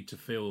made to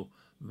feel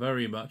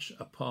very much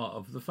a part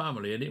of the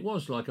family, and it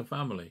was like a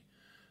family.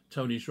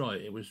 Tony's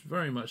right; it was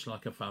very much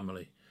like a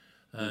family,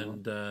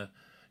 and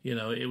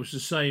it was the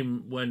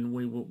same when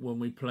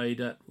we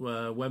played at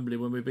Wembley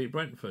when we beat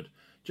Brentford.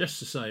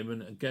 Just the same,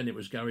 and again, it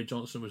was Gary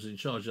Johnson was in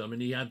charge. I mean,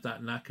 he had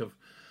that knack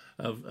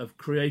of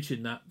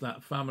creating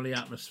that family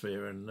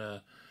atmosphere, and I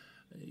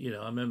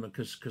remember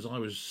because I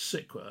was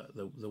sick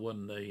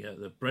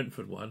the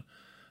Brentford one,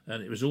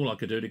 and it was all I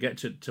could do to get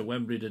to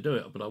Wembley to do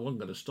it. But I wasn't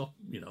going to stop.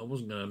 I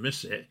wasn't going to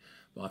miss it.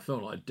 But I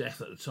felt like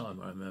death at the time.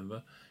 I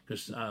remember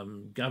because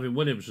Gavin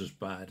Williams was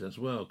bad as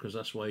well, because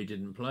that's why he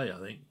didn't play. I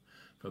think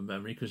from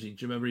memory, because do you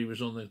remember he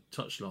was on the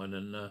touchline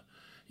and.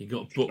 He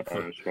got booked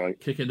for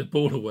kicking the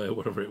ball away or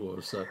whatever it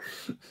was. So,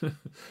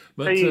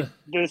 but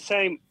the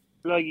same,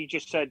 like you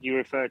just said, you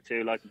referred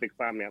to like a big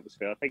family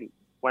atmosphere. I think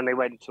when they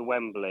went to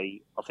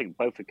Wembley, I think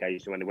both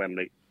occasions when they went to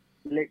Wembley,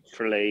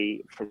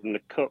 literally from the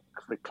cook,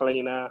 the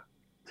cleaner,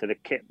 to the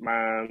kit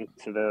man,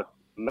 to the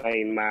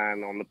main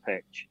man on the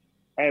pitch,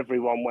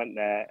 everyone went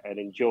there and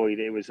enjoyed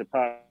it. It was a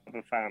part of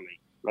a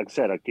family. Like I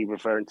said, I keep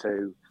referring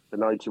to the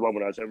 91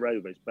 when I was at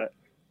Rovers, but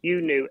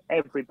you knew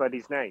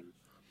everybody's name.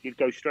 You'd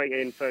go straight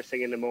in first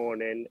thing in the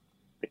morning.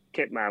 The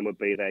kit man would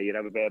be there. You'd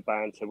have a bit of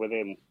banter with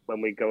him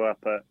when we go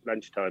up at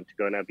lunchtime to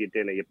go and have your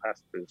dinner, your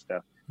pasta and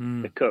stuff.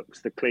 The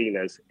cooks, the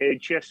cleaners. It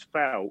just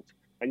felt,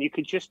 and you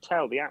could just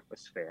tell the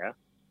atmosphere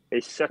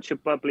is such a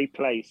bubbly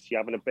place. You're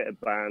having a bit of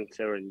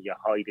banter and you're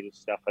hiding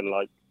stuff and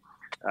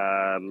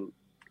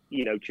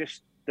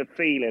just the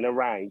feeling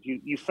around.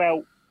 You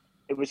felt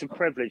it was a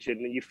privilege and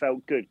you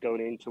felt good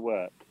going into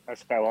work.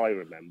 That's how I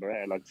remember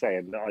it. And like I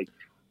say,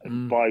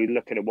 by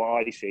looking at what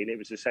I seen, it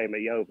was the same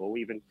at Yeovil.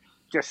 Even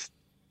just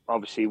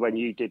obviously when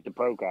you did the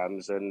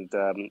programs and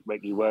when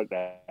you worked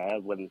there,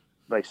 when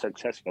very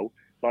successful,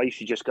 I used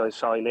to just go and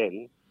sign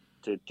in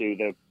to do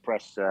the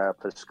press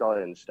for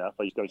Sky and stuff.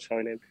 I used to go and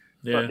sign in.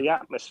 Yeah. But the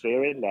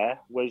atmosphere in there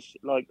was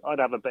like I'd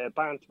have a bit of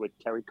banter with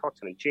Terry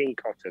Cotton and Gene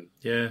Cotton.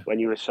 Yeah. When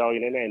you were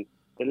signing in,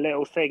 the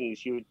little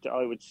things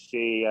I would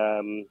see.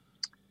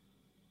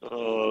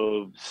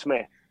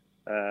 Smith.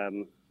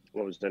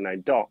 What was the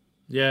name? Dot.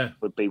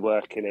 would be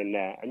working in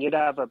there, and you'd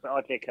have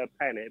I'd nick a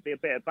pen. It'd be a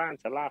bit of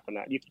banter, laughing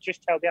at. You could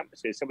just tell the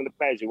atmosphere. Some of the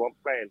players who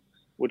weren't playing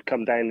would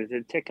come down to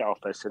the ticket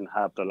office and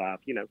have the laugh.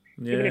 You know,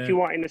 even if you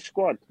weren't in the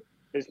squad,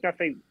 there's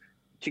nothing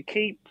to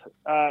keep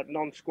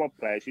non-squad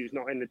players who's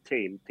not in the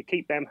team, to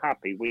keep them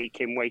happy week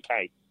in, week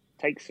out.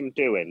 Takes some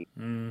doing.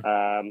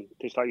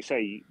 Just like you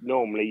say,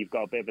 normally you've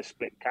got a bit of a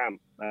split camp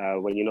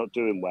when you're not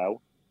doing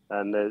well,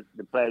 and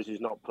the players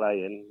who's not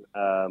playing,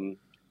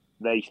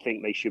 they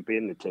think they should be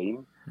in the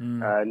team,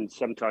 and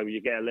sometimes you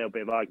get a little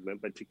bit of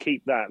argument. But to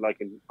keep that, like,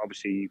 and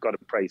obviously you've got to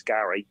praise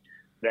Gary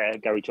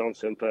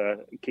Johnson, for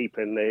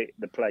keeping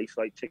the place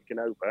like ticking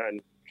over. And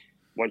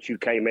once you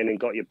came in and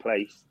got your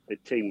place, the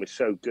team was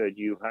so good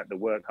you had to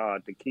work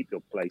hard to keep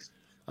your place.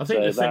 I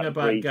think the thing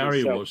about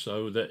Gary was,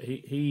 though, that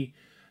he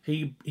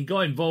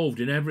got involved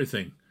in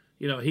everything.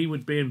 You know, he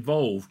would be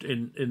involved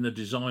in the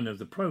design of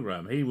the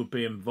program. He would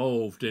be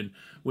involved in.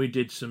 We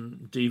did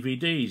some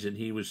DVDs, and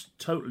he was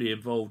totally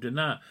involved in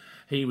that.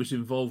 He was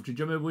involved. Do you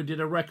remember we did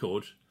a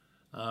record?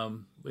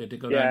 We had to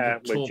go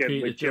down to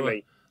Torquay with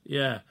Jimmy.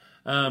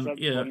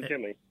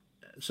 Jimmy.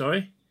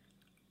 Sorry,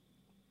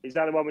 is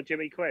that the one with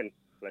Jimmy Quinn?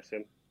 Bless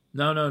him.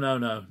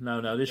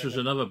 No. This was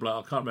another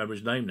bloke. I can't remember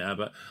his name now,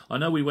 but I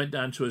know we went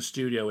down to a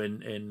studio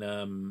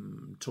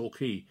in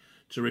Torquay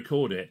to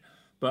record it.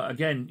 But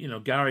again, you know,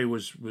 Gary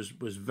was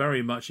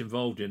very much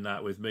involved in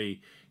that with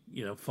me,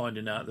 you know,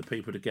 finding out the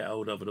people to get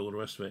hold of and all the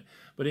rest of it.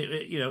 But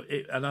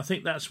and I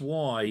think that's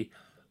why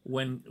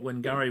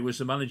when Gary was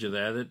the manager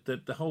there,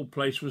 that the whole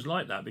place was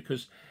like that,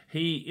 because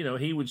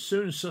he would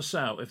soon suss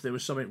out if there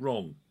was something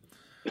wrong.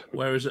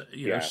 Whereas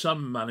know,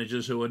 some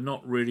managers who are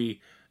not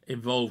really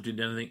involved in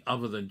anything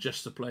other than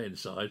just the playing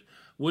side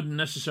wouldn't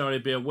necessarily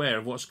be aware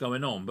of what's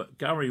going on. But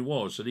Gary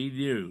was, and he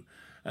knew.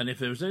 And if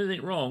there was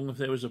anything wrong, if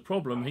there was a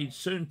problem, he'd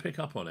soon pick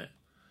up on it.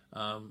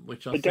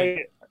 Which I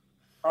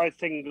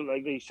think,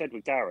 like you said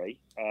with Gary,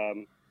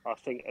 I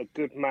think a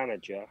good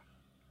manager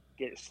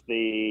gets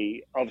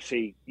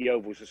obviously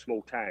Yeovil's a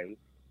small town.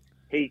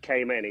 He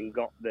came in and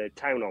got the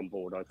town on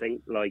board, I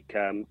think, like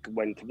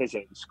went to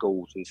visit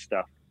schools and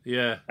stuff.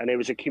 Yeah. And it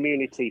was a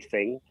community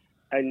thing.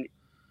 And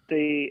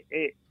the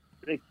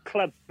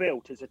club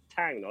built as a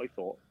town, I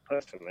thought,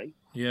 personally.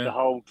 Yeah. The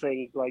whole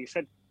thing, like you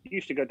said, you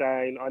used to go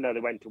down. I know they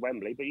went to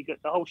Wembley, but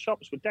the whole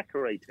shops were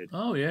decorated.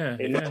 Oh yeah,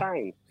 in the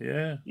town.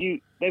 Yeah,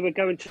 they were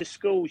going to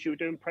schools. You were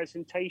doing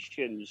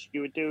presentations.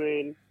 You were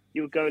going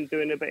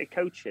doing a bit of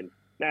coaching.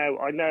 Now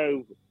I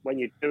know when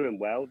you're doing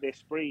well,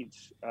 this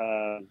breeds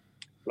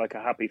like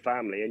a happy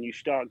family, and you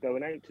start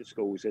going out to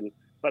schools.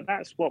 But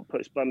that's what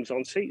puts bums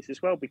on seats as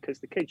well, because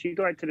the kids, you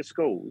go out to the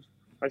schools.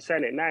 I'm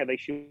saying it now. They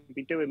should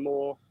be doing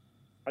more.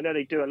 I know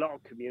they do a lot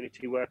of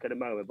community work at the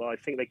moment, but I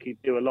think they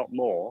could do a lot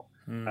more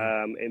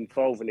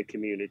involving the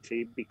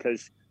community,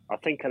 because I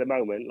think at the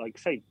moment, like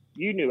say,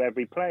 you knew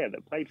every player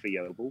that played for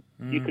Yeovil.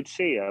 You could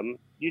see them.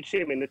 You'd see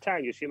them in the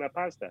town. You'd see them at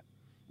Asda.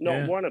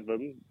 Not one of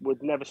them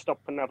would never stop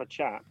and have a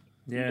chat.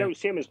 You don't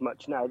see them as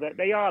much now.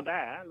 They are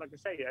there, like I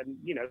say, and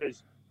you know,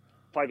 there's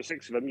 5 or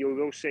 6 of them you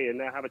will see and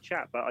they'll have a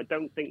chat. But I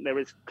don't think they're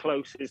as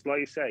close as, like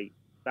you say,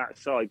 that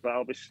side. But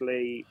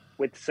obviously,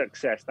 with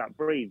success, that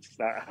breeds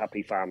that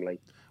happy family.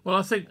 Well,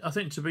 I think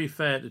to be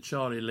fair to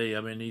Charlie Lee,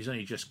 I mean, he's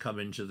only just come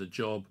into the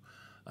job.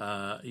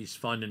 He's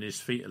finding his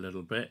feet a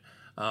little bit,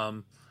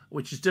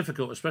 which is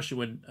difficult, especially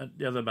when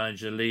the other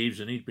manager leaves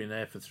and he's been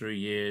there for 3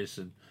 years,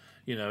 and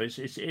you know, it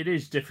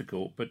is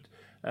difficult. But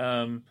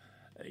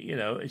you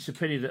know, it's a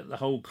pity that the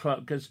whole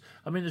club, because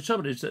I mean, the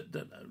trouble is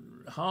that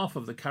half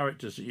of the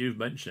characters that you've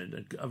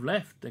mentioned have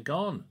left; they're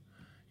gone.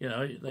 You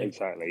know,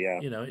 exactly. Yeah.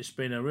 You know, it's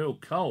been a real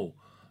cull,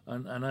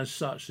 and as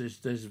such,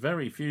 there's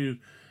very few.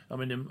 I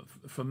mean,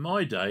 from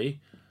my day,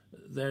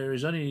 there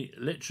is only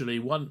literally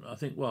one. I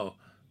think. Well,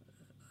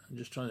 I'm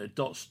just trying to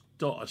Dot.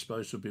 I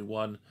suppose would be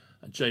one,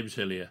 and James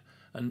Hillier.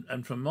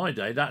 And from my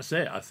day, that's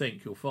it. I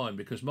think you'll find,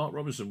 because Mark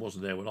Robinson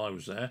wasn't there when I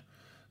was there.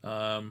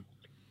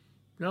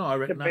 No, I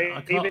reckon I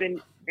can't.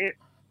 Even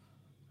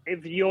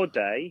in your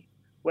day,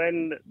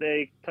 when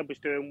the club was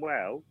doing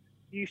well,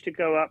 you used to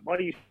go up. I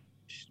used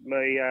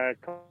my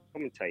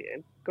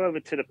commentating. Go over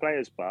to the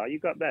players' bar. You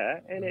got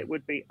there, and it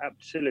would be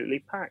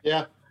absolutely packed.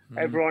 Yeah.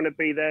 Everyone would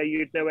be there.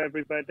 You'd know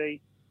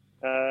everybody.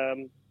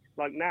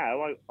 Like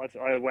now,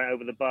 I went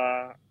over the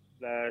bar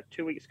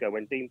 2 weeks ago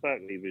when Dean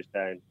Berkeley was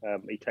down.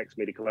 He texted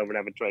me to come over and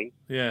have a drink.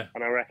 Yeah.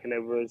 And I reckon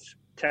there was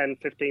 10,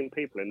 15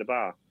 people in the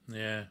bar.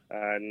 Yeah.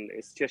 And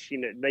it's just, you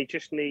know, they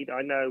just need,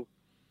 I know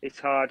it's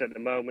hard at the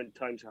moment.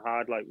 Times are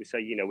hard. Like we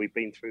say, you know, we've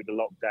been through the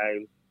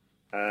lockdown.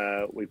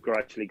 They've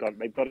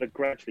got to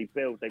gradually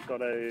build. They've got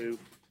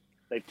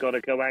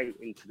to go out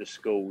into the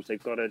schools.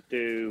 They've got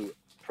to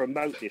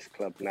promote this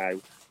club now.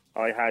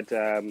 I had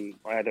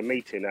a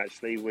meeting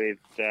actually with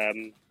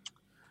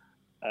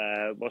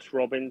what's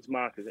Robbins?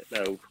 Mark, is it?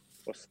 No,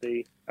 what's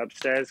the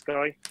upstairs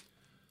guy?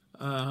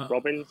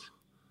 Robbins.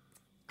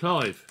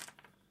 Clive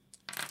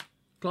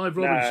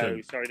Robinson.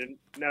 No, sorry,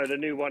 the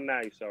new one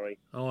now. Sorry.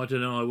 Oh, I don't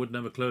know. I wouldn't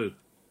have a clue.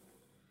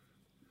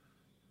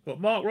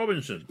 What, Mark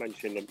Robinson?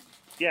 Mentioned him.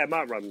 Yeah,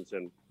 Mark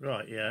Robinson.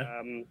 Right.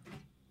 Yeah.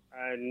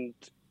 And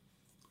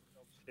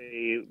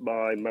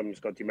my mum's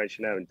got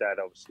dementia now, and Dad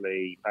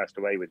obviously passed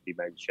away with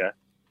dementia.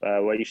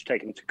 We used to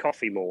take him to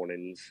coffee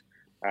mornings,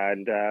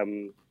 and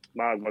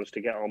Mark wants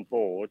to get on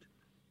board,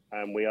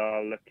 and we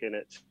are looking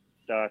at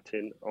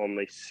starting on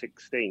the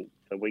 16th,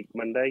 a week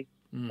Monday,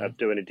 of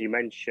doing a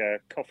dementia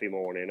coffee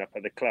morning up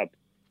at the club.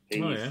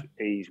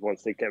 He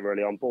wants to get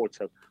really on board.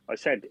 So I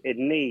said it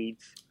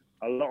needs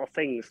a lot of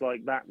things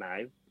like that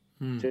now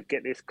to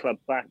get this club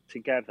back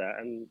together,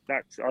 and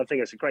I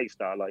think it's a great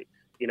start. Like,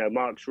 you know,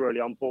 Mark's really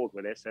on board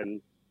with this,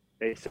 and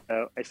it's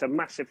a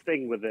massive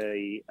thing with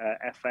the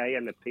FA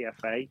and the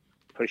PFA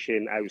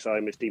pushing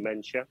Alzheimer's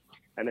dementia.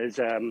 And there's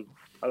a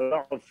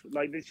lot of,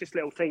 like, there's just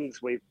little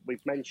things we've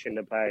mentioned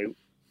about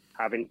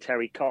having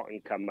Terry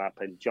Cotton come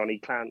up and Johnny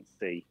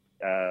Clancy.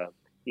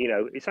 You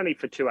know, it's only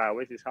for 2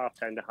 hours. It's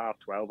 10:30 to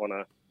 12:30 on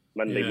a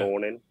Monday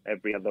morning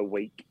every other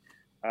week,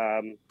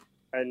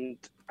 and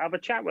have a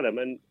chat with them.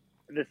 And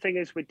the thing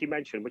is with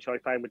dementia, which I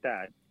found with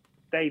Dad,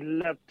 they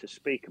love to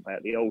speak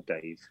about the old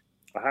days.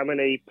 How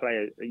many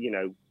players, you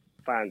know,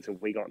 fans have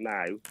we got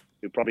now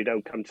who probably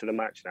don't come to the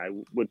match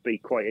now? Would be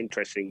quite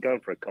interesting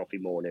going for a coffee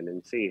morning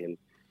and seeing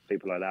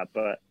people like that.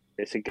 But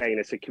it's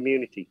a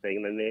community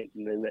thing, and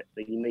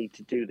you need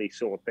to do these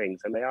sort of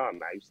things, and they are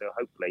now. So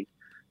hopefully,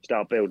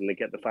 start building to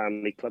get the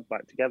family club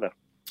back together.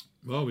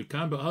 Well, we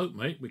can but hope,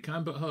 mate. We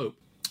can but hope.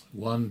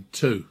 1,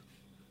 2.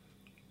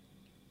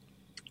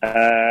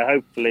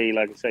 Hopefully,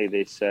 like I say,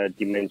 this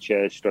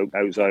dementia stroke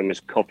Alzheimer's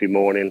coffee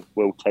morning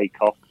will take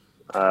off.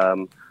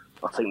 I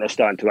think they're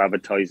starting to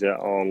advertise it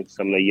on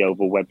some of the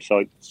Yeovil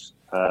websites.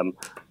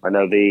 I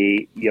know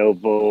the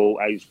Yeovil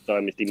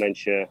Alzheimer's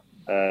dementia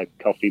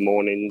coffee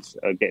mornings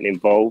are getting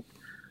involved.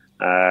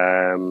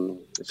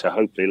 So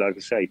hopefully, like I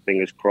say,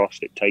 fingers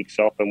crossed it takes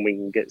off and we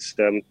can get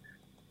some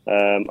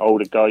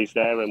older guys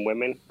there and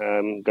women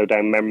go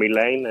down memory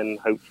lane, and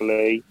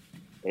hopefully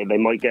they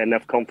might get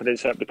enough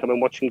confidence up to come and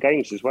watching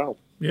games as well.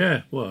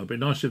 Yeah, well, it'd be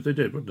nice if they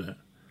did, wouldn't it?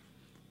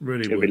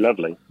 Really would. It'd be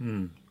lovely.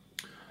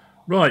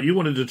 Right, you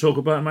wanted to talk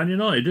about Man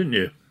United, didn't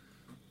you?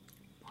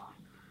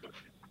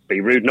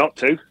 Be rude not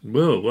to.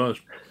 Well,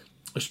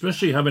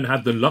 especially having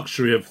had the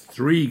luxury of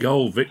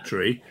 3-goal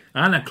victory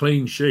and a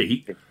clean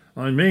sheet.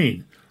 I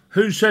mean,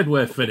 who said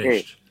we're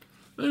finished?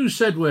 Who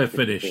said we're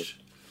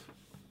finished?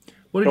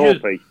 What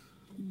did you?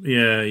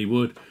 Yeah, he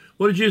would.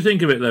 What did you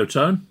think of it, though,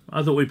 Tone?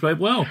 I thought we played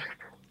well.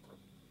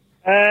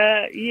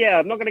 Yeah,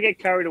 I'm not going to get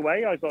carried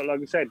away. I thought,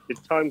 like I said, the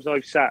times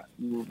I've sat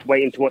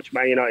waiting to watch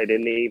Man United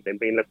in the evening,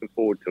 been looking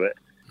forward to it,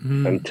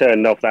 and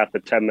turned off after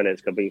 10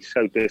 minutes. I've been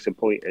so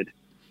disappointed.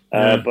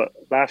 But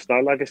last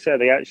night, like I said,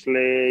 they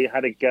actually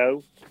had a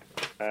go.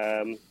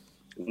 I'm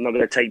not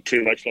going to take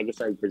too much, like I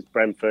say, because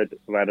Brentford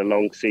have had a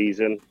long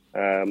season.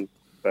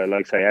 But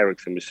like I say,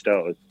 Eriksen was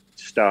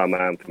star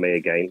man for me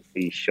again.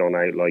 He shone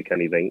out like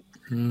anything.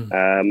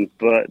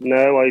 But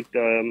no,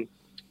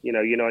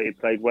 United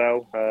played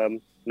well,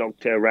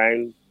 knocked it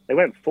around. They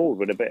went forward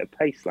with a bit of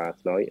pace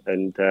last night,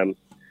 and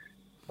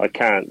I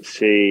can't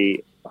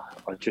see.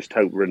 I just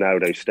hope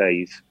Ronaldo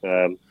stays.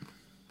 I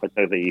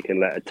don't think you can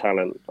let a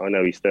talent. I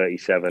know he's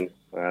 37,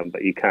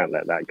 but you can't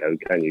let that go,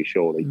 can you?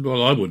 Surely.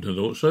 Well, I wouldn't have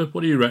thought so.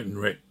 What do you reckon,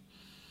 Rick?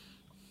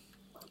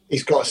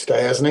 He's got to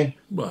stay, hasn't he?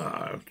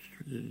 Well,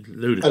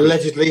 ludicrous.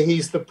 Allegedly,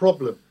 he's the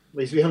problem.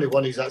 He's the only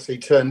one who's actually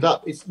turned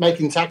up. He's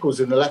making tackles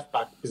in the left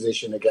back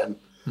position again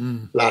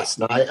last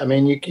night. I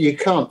mean, you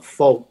can't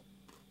fault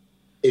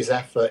his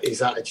effort,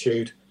 his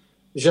attitude.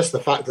 It's just the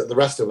fact that the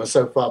rest of them are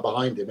so far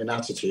behind him in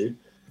attitude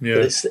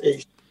that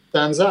it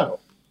stands out.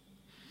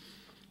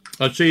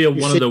 I see on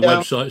one of the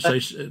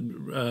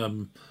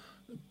websites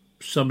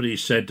somebody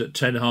said that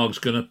Ten Hag's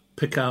going to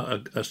pick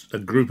out a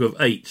group of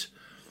 8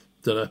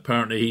 that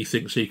apparently he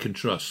thinks he can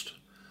trust,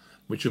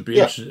 which would be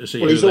interesting to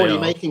see. Well, he's already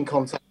making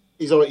contact.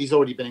 He's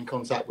already been in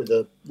contact with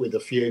a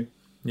few.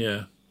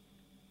 Yeah,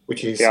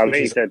 which is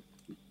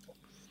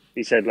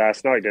he said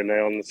last night, didn't they,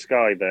 on the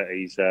Sky, that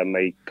he's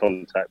made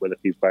contact with a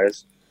few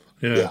players.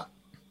 Yeah.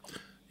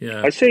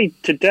 I see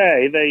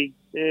today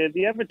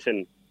the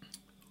Everton.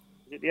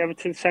 Is it the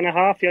Everton centre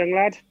half, young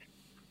lad?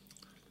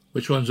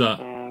 Which one's that?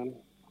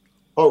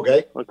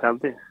 Holgate. I can't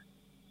think.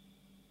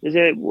 Is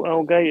it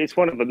Holgate? It's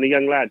one of them. The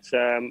young lads.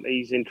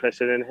 He's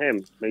interested in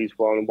him. He's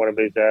one of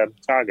his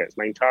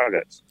main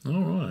targets.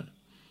 All right.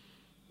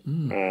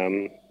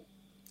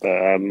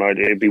 But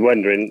I'd be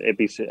wondering. It'd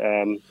be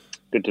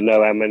good to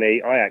know how many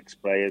Ajax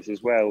players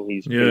as well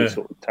he's been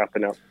sort of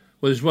tapping up.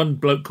 Well, there's one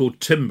bloke called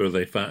Timber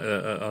they found,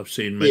 I've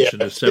seen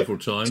mentioned several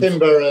times.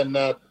 Timber and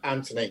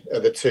Anthony are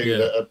the two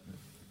that are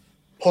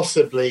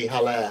possibly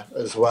Haller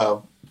as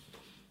well.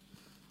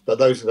 But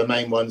those are the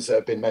main ones that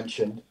have been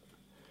mentioned.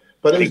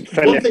 But it was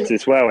Phillips one thing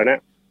as well, isn't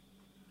it?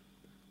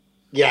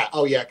 Yeah.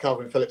 Oh, yeah.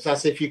 Calvin Phillips.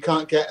 That's if you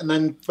can't get.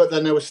 But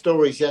then there were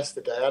stories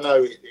yesterday. I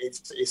know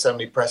it's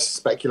only press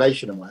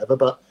speculation and whatever,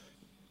 but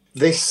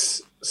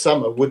this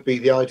summer would be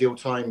the ideal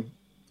time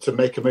to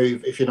make a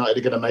move if United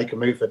are going to make a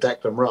move for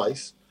Declan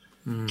Rice.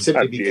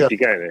 Simply because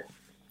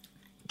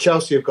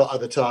Chelsea have got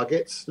other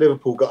targets,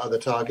 Liverpool got other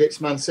targets,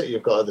 Man City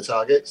have got other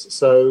targets.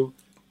 So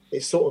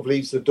it sort of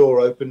leaves the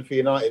door open for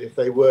United if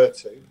they were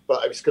to.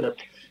 But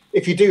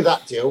if you do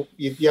that deal,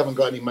 you haven't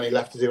got any money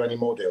left to do any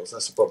more deals.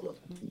 That's the problem.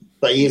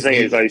 But the thing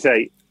is, like you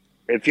say,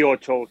 if you're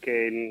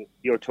talking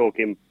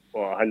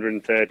what,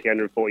 130,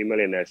 140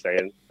 million, they're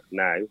saying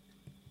now,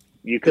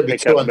 you could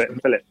pick up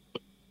Phillips.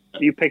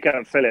 You pick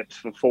up Phillips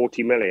for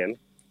 40 million.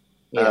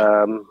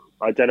 Yeah.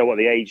 I don't know what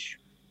the age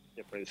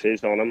difference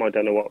is on him. I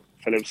don't know what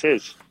Phillips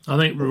is. I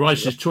think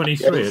Rice is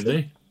 23, isn't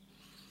he?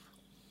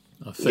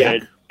 I think. Yeah,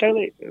 don't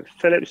think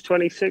Phillips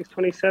 26,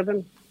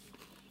 27?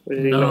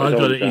 No, I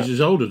don't think he's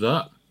as old as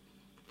that.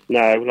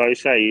 No, like I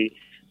say,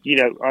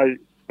 I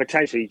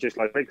potentially, just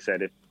like Rick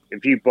said,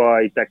 if you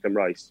buy Declan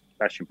Rice,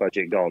 that's your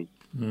budget gone.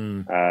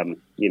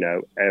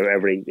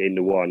 Everything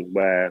into one,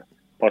 where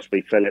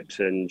possibly Phillips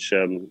and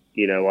some,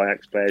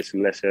 Ajax players,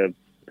 some lesser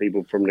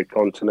people from the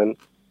continent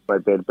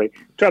might be able to be.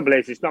 Trouble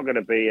is, it's not going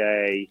to be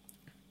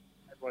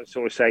everyone's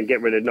sort of saying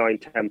get rid of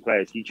 9-10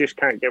 players. You just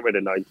can't get rid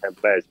of 9-10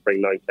 players,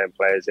 bring 9-10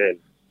 players in.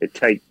 It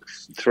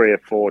takes 3 or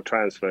 4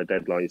 transfer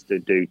deadlines to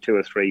do 2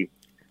 or 3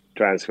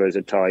 transfers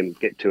a time,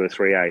 get 2 or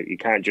 3 out. You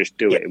can't just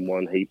do it in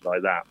one heap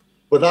like that.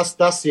 Well,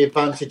 that's the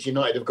advantage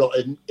United have got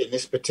in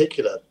this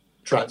particular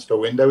transfer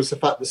window, is the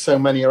fact that so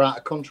many are out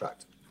of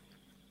contract.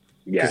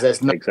 Yeah, because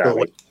there's no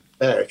exactly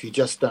there if you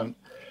just don't.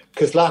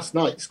 Because last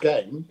night's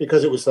game,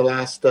 because it was the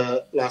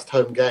last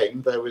home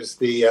game, there was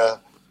the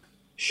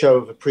show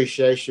of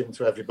appreciation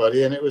to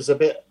everybody, and it was a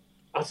bit,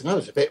 I don't know, it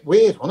was a bit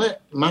weird, wasn't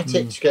it?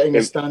 Matic getting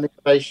a standing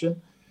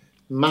ovation,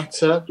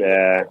 Mata.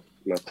 Yeah,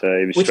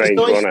 Mata. It was strange,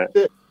 wasn't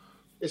it?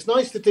 It's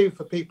nice to do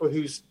for people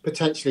who's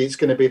potentially it's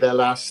going to be their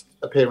last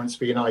appearance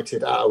for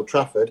United at Old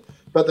Trafford,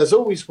 but there's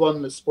always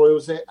one that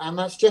spoils it, and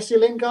that's Jesse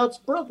Lingard's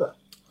brother.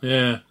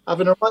 Yeah.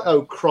 Having a right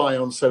old cry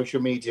on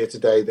social media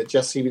today that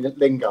Jesse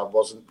Lingard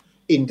wasn't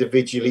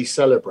individually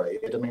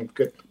celebrated. I mean,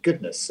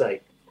 goodness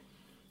sake.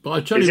 But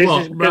I tell you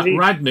what,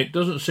 Ragnick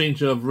doesn't seem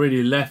to have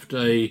really left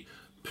a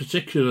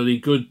particularly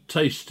good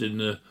taste in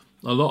a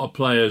lot of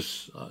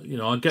players. Do you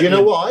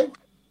know why?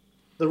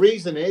 The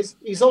reason is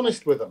he's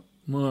honest with them.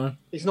 Why?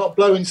 He's not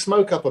blowing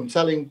smoke up them,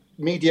 telling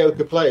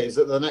mediocre players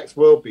that the next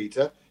world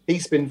beater.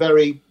 He's been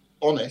very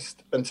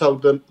honest and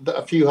told them that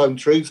a few home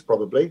truths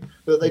probably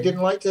that they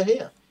didn't like to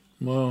hear.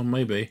 Well,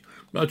 maybe.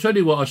 But I tell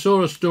you what, I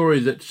saw a story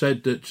that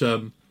said that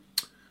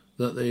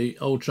that the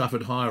Old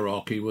Trafford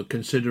hierarchy were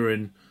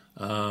considering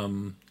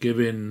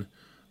giving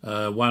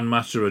Juan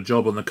Mata a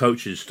job on the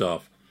coaching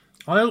staff.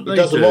 I hope they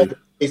do.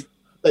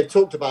 They've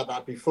talked about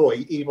that before.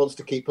 He wants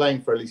to keep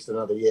playing for at least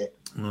another year.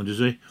 Oh, does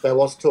he? There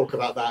was talk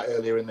about that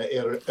earlier in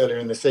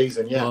the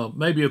season. Yeah. Well,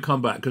 maybe he'll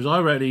come back because I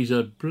read he's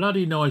a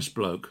bloody nice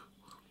bloke.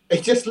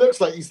 It just looks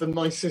like he's the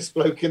nicest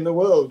bloke in the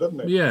world,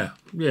 doesn't it? Yeah,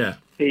 yeah.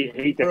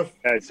 He does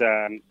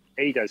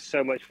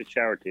so much for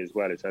charity as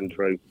well. It's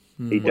untrue.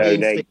 He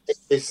donates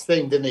this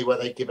thing, didn't he, where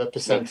they give a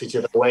percentage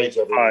of the wage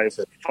every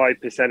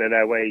 5% of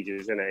their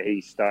wages, isn't it?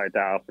 He started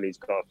that up, and he's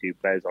got a few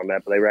players on there.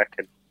 But they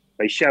reckon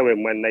they show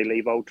him when they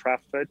leave Old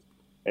Trafford,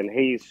 and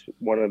he's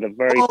one of the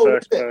very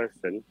first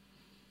person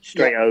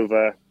straight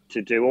over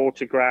to do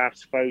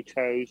autographs,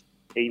 photos.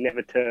 He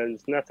never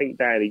turns nothing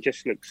down. He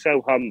just looks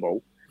so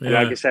humble. Yeah. And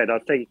like I said, I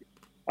think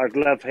I'd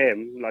love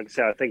him. Like I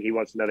said, I think he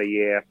wants another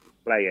year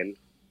playing.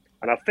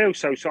 And I feel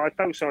so sorry. I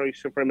felt sorry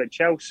for him at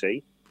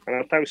Chelsea, and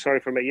I felt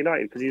sorry for him at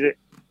United because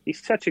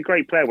he's such a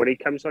great player. When he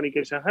comes on, he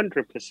gives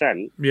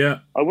 100%. Yeah.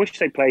 I wish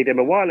they played him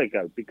a while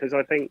ago because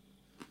I think,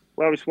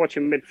 I was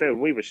watching midfield,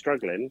 we were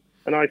struggling,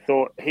 and I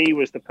thought he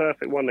was the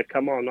perfect one to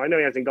come on. I know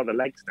he hasn't got the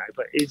legs now,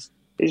 but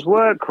his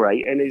work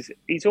rate and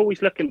he's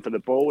always looking for the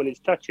ball and his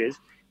touches.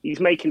 He's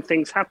making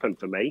things happen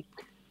for me,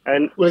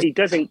 and he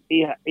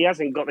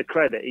hasn't got the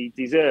credit he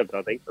deserved.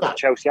 I think from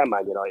Chelsea and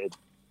Man United.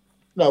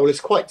 No, well,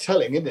 it's quite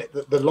telling, isn't it?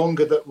 That the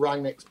longer that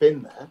Rangnick's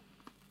been there,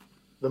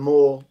 the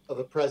more of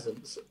a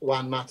presence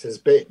Juan Mata's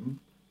been.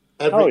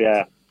 Every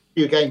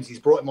few games, he's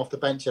brought him off the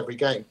bench every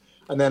game,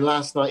 and then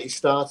last night he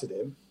started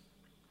him.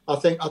 I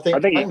think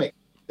Rangnick's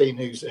seen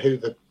who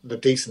the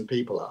decent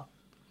people are.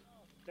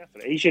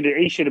 Definitely,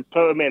 he should have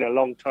put him in a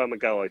long time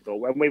ago. I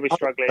thought when we were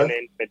struggling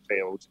in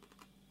midfield,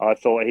 I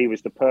thought he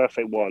was the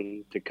perfect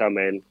one to come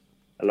in.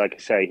 And like I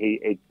say,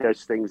 he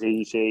does things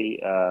easy.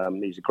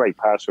 He's a great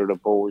passer of the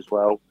ball as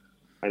well.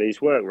 And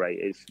his work rate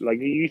is like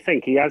you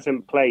think he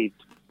hasn't played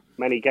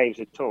many games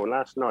at all.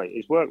 Last night,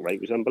 his work rate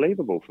was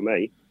unbelievable for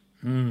me.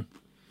 Mm.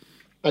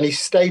 And he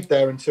stayed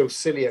there until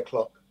silly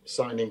o'clock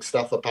signing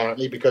stuff,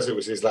 apparently, because it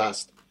was his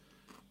last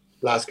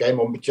game,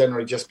 or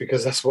generally just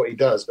because that's what he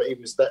does. But he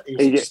was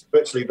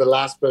virtually the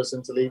last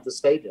person to leave the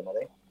stadium, I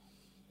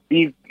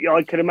think.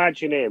 I could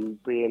imagine him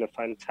being a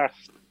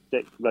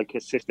fantastic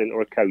assistant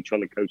or a coach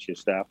on the coaching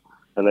staff,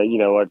 and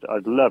then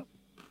I'd love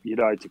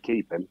United to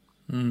keep him.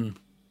 Mm.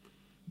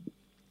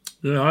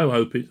 Yeah, I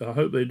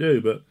hope they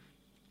do, but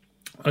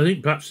I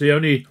think perhaps the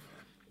only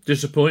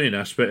disappointing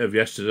aspect of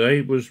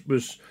yesterday was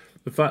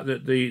the fact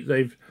that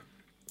they've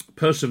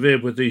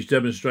persevered with these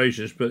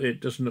demonstrations, but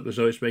it doesn't look as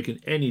though it's making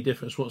any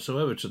difference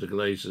whatsoever to the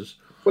Glazers.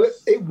 Well,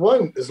 it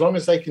won't, as long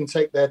as they can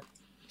take their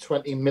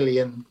 20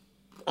 million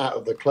out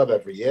of the club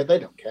every year. They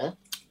don't care.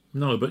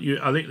 No, but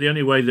I think the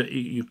only way that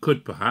you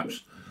could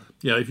perhaps,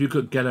 if you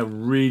could get a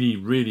really,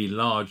 really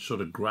large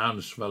sort of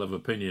groundswell of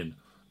opinion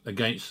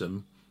against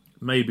them,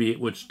 maybe it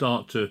would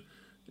start to,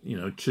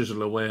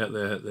 chisel away at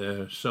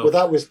their self. Well,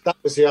 that was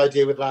the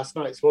idea with last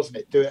night's, wasn't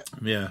it? Do it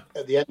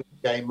at the end of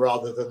the game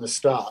rather than the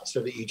start,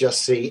 so that you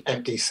just see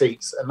empty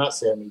seats, and that's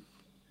the only.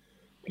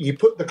 You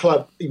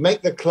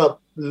make the club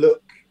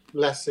look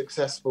less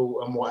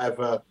successful and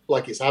whatever,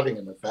 like it's having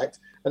an effect,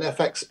 and it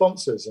affects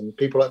sponsors and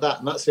people like that,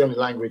 and that's the only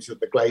language that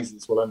the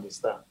Glazers will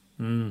understand.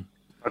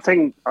 I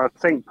think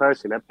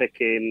personally they're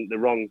picking the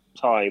wrong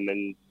time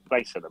and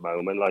place at the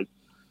moment. Like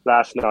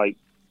last night,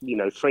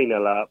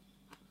 3-0 up,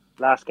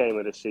 last game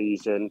of the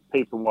season,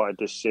 people wanted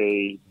to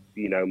see,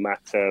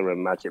 Mata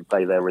and Magic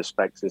play their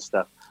respects and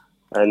stuff.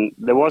 And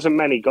there wasn't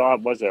many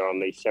guard, was there, on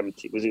the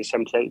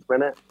 78th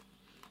minute?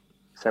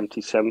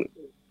 77,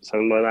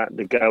 something like that,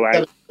 to go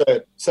out.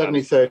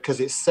 73rd, because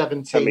it's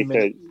 17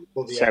 minutes.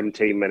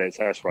 17 minutes,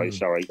 that's right,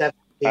 sorry. And,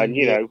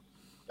 and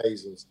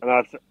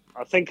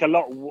I think a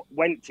lot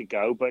went to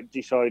go, but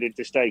decided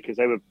to stay because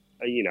they were,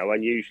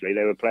 unusually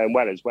they were playing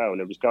well as well,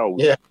 and it was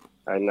goals. Yeah.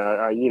 And,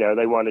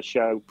 they want to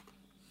show,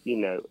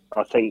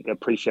 I think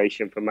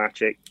appreciation for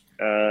Magic,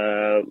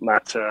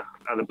 Mata,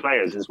 and the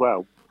players as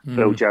well.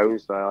 Phil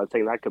Jones, I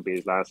think that could be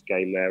his last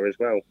game there as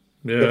well.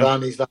 Yeah.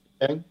 Cavani's last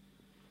game.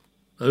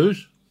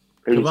 Who's?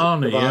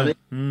 Cavani, yeah.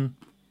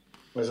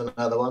 There's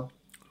another one.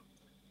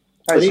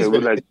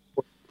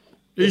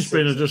 He's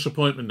been a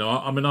disappointment, though.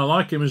 I mean, I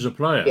like him as a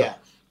player. Yeah.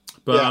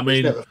 But, I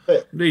mean,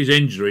 these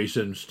injuries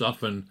and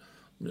stuff, and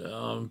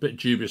I'm a bit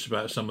dubious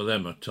about some of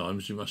them at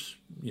times. You must,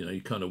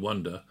 you kind of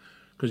wonder.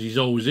 Because he's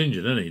always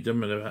injured, isn't he? Doesn't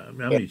matter how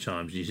many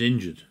times he's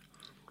injured.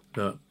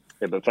 But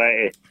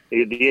the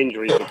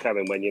injuries are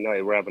coming when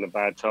we're having a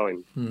bad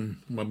time.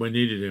 When we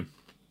needed him.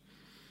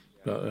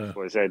 But, that's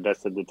what I said.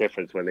 That's the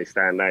difference when they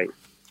stand out.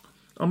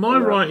 Am I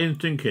right in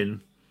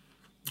thinking,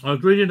 I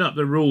was reading up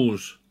the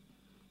rules,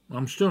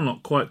 I'm still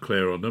not quite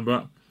clear on them,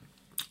 but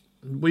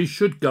we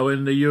should go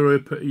in the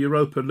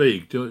Europa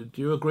League. Do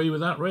you agree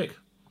with that, Rick?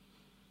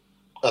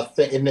 I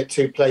think in it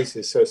 2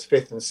 places, so it's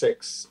 5th and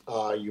 6th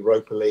are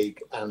Europa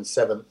League, and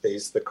 7th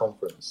is the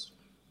conference.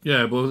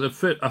 Yeah, well, I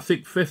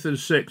think 5th and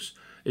 6th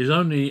is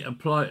only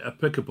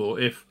applicable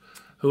if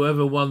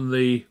whoever won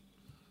the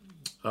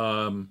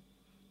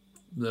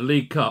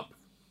League Cup,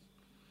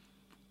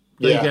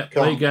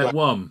 they get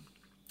one.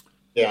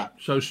 Yeah.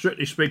 So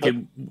strictly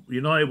speaking,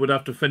 United would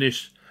have to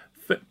finish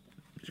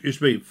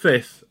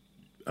 5th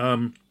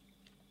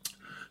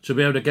to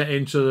be able to get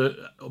into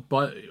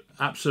by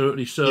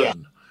absolutely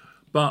certain. Yeah.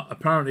 But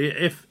apparently,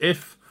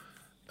 if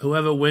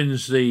whoever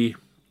wins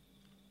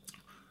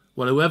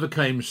whoever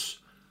comes,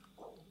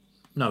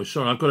 no,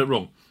 sorry, I've got it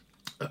wrong.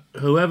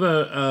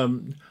 Whoever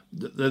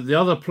the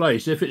other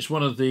place, if it's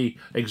one of the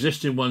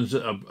existing ones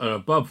that are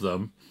above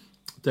them,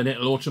 then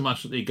it'll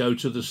automatically go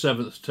to the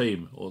 7th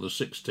team or the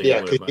 6th team.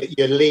 Yeah, because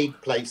your league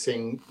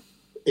placing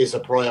is a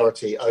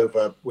priority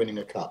over winning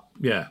a cup.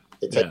 Yeah,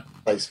 it takes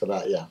place for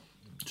that. Yeah.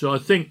 So I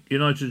think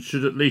United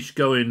should at least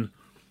go in.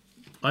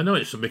 I know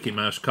it's a Mickey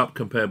Mouse Cup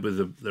compared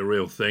with the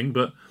real thing,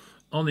 but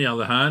on the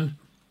other hand,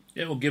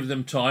 it will give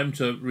them time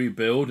to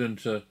rebuild and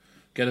to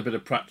get a bit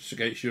of practice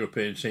against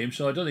European teams.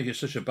 So I don't think it's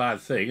such a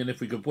bad thing. And if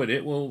we could win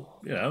it, well,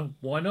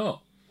 why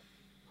not?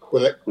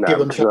 Well, give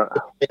them chance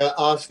to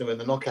Arsenal in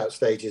the knockout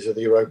stages of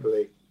the Europa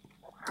League.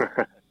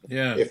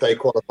 Yeah. If they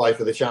qualify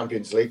for the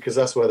Champions League, because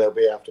that's where they'll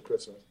be after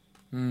Christmas.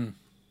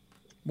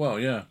 Well,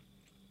 yeah.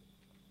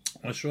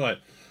 That's right.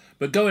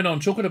 But going on,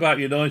 talking about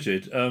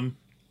United,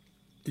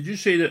 did you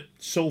see that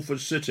Salford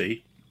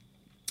City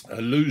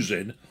are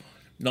losing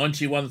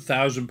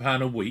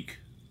 £91,000 a week?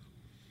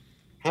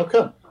 How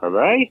come? Are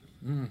they?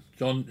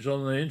 It's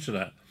on the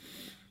internet.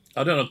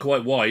 I don't know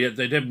quite why yet.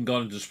 They haven't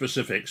gone into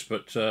specifics,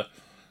 but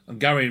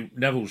Gary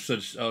Neville said,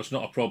 it's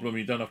not a problem.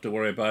 You don't have to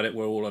worry about it.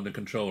 We're all under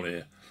control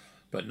here.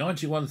 But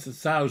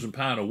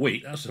 £91,000 a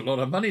week, that's a lot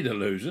of money to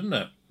lose, isn't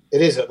it?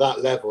 It is at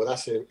that level.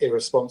 That's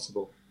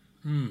irresponsible.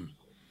 I'm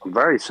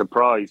very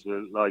surprised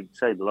with,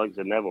 the likes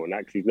of Neville, and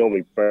actually he's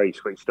normally very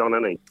switched on,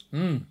 isn't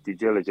he? Due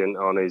diligent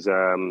on his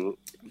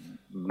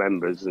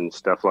members and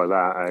stuff like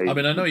that. I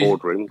mean, I know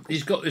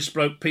he's got this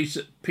bloke,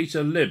 Peter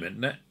Lim,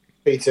 isn't it?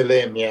 Peter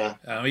Lim, yeah.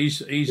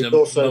 He's a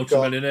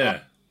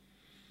multi-millionaire.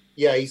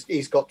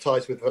 He's got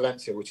ties with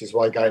Valencia, which is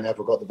why Gary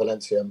Neville got the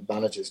Valencia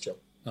manager's job.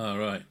 Oh,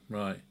 right.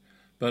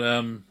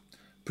 But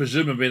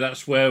presumably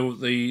that's where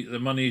the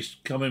money's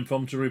coming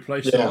from to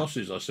replace the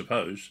losses, I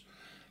suppose.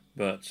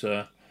 But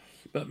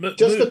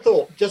just a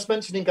thought. Just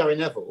mentioning Gary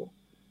Neville,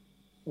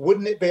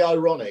 wouldn't it be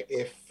ironic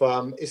if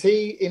is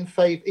he in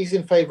favour? He's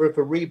in favour of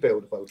a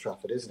rebuild of Old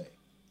Trafford, isn't he?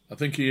 I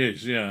think he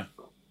is. Yeah.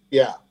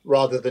 Yeah,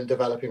 rather than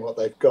developing what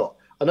they've got.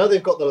 I know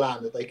they've got the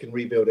land that they can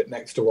rebuild it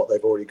next to what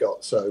they've already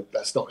got, so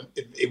that's not.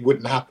 It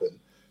wouldn't happen.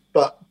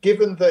 But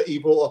given that he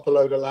bought up a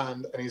load of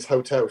land and his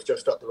hotel's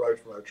just up the road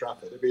from Old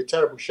Trafford, it'd be a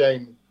terrible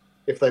shame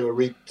if they were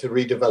to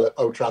redevelop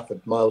Old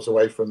Trafford miles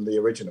away from the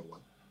original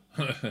one,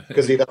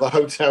 because he'd have a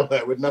hotel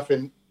there with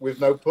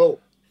no pool.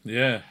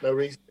 Yeah. No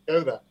reason to go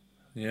there.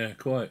 Yeah,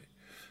 quite.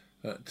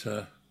 But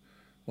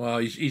well,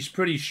 he's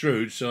pretty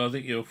shrewd, so I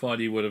think you'll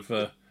find he would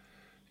have,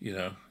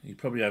 he'd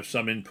probably have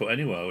some input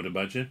anyway, I would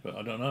imagine, but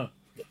I don't know.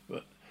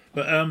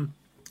 But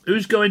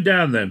who's going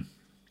down then?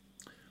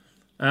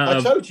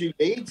 I told you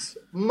Leeds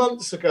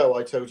months ago.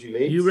 I told you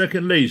Leeds. You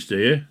reckon Leeds, do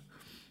you?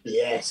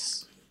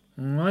 Yes.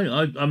 I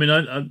mean,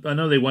 I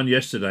know they won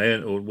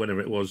yesterday or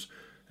whenever it was,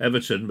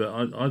 Everton, but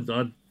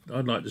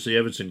I'd like to see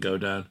Everton go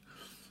down.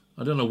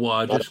 I don't know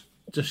why. I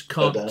just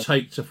can't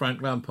take to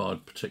Frank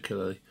Lampard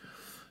particularly.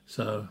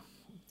 So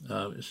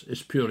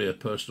it's purely a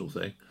personal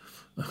thing.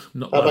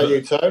 How about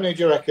you, Tony? Who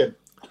do you reckon?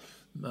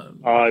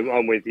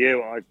 I'm with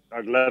you.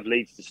 I'd love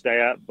Leeds to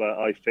stay up, but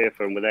I fear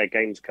for them with their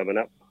games coming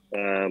up.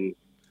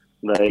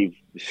 They've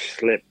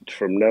slipped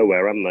from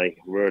nowhere, haven't they?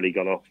 Really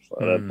gone off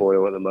a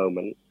boil at the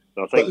moment.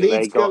 I think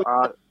they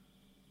got.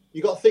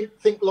 You got to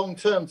think long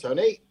term,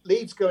 Tony.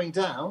 Leeds going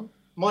down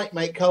might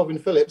make Calvin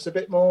Phillips a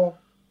bit more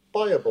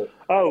viable.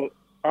 Oh,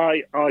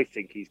 I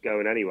think he's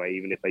going anyway,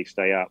 even if they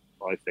stay up.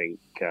 I think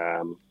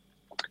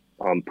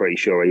I'm pretty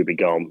sure he'll be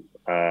gone.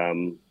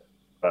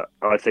 But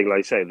I think, like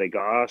I say, they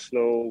got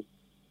Arsenal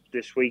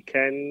this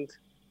weekend.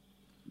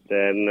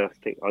 Then I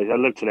think I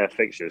looked at their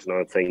fixtures and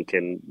I'm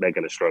thinking they're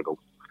going to struggle.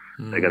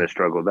 They're going to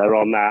struggle. They're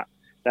on that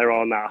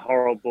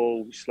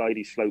horrible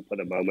slidey slope at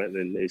the moment,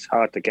 and it's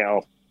hard to get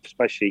off,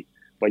 especially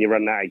when you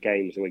run out of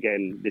games and we're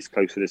getting this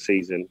close to the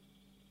season.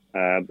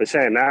 But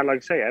saying that, like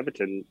I say,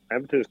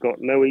 Everton's got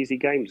no easy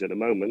games at the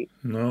moment.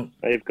 No,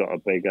 they've got a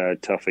big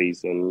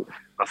toughies, and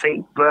I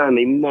think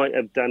Burnley might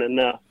have done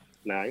enough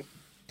now.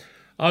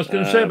 I was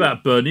going to say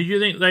about Burnley. Do you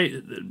think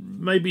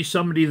maybe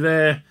somebody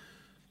there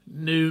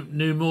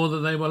knew more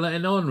than they were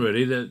letting on?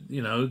 Really,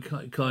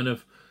 that kind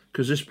of,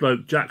 because this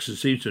bloke Jackson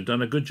seems to have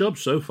done a good job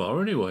so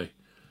far. Anyway,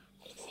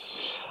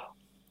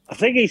 I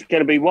think he's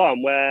going to be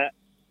one where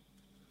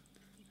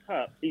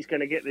he's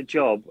going to get the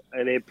job,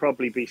 and he'll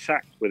probably be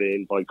sacked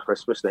within by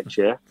Christmas next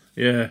year.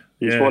 Yeah,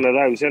 he's one of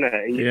those, isn't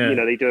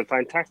it? They do a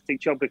fantastic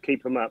job to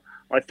keep him up.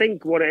 I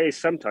think what it is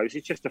sometimes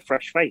it's just a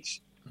fresh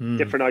face,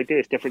 different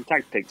ideas, different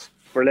tactics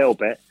for a little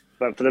bit,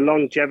 but for the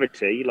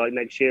longevity, like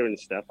next year and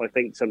stuff, I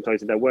think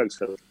sometimes it don't work.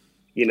 So,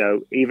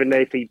 even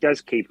if he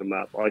does keep him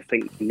up, I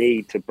think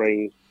need to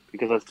bring,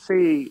 because I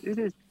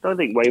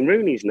think Wayne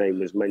Rooney's name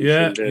was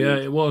mentioned. Yeah,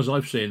 it was.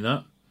 I've seen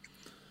that.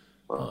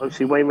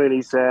 Obviously, Wayne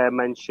Rooney's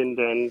mentioned,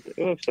 and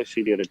who else I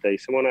see the other day?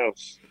 Someone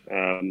else.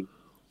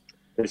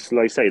 It's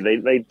like I say,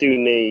 they do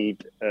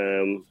need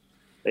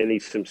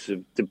some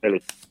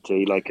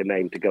stability, like a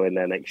name to go in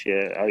there next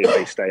year. I hope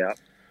they stay up.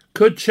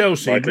 Could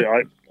Chelsea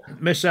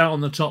miss out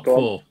on the top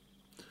four?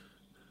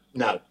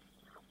 No.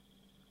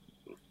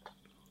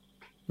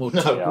 Well,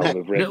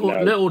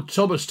 little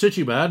Thomas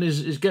Tittyman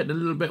is getting a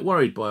little bit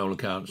worried by all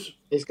accounts.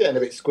 He's getting a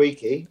bit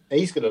squeaky.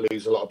 He's going to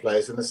lose a lot of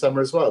players in the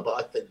summer as well, but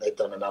I think they've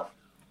done enough.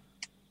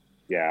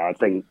 Yeah, I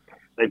think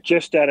they've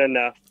just done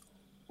enough.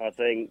 I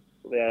think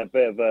they're a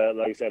bit of a,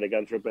 like I said, they're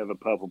going through a bit of a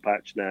purple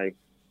patch now.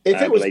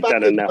 If it was they've back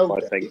done in the enough,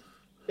 old I think. days,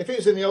 if it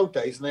was in the old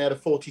days and they had a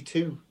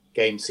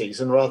 42-game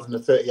season rather than a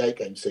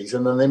 38-game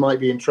season, then they might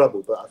be in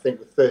trouble. But I think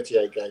with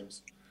 38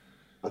 games,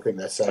 I think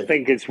they're safe. I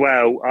think as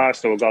well,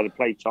 Arsenal have got to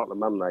play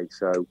Tottenham, haven't they?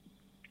 So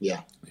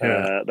yeah.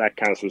 That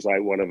cancels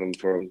out one of them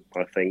for them.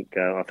 I think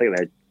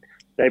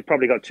they've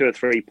probably got 2 or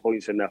 3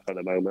 points enough at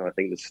the moment. I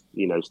think stay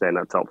in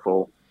that top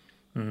four.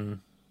 Mm.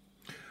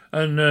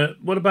 And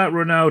what about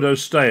Ronaldo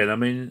staying? I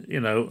mean,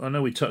 I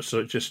know we touched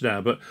on it just now,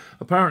 but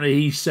apparently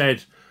he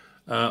said,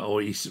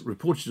 or he's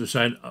reported to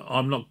saying,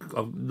 I'm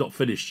not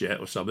finished yet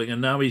or something.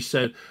 And now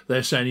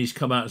they're saying he's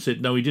come out and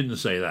said, no, he didn't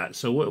say that.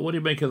 So what do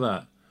you make of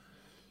that?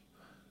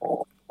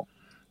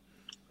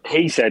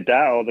 He said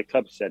that, or the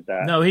club said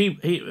that? No,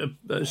 he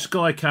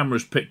Sky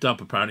cameras picked up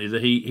apparently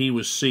that he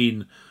was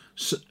seen.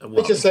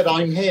 He just said,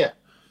 "I'm here."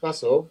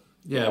 That's all.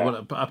 Yeah.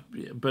 Well,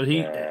 but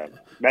he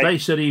they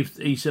said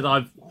he said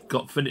I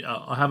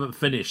haven't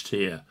finished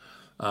here.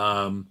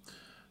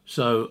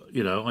 So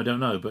I don't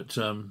know, but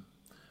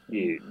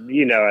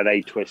you know how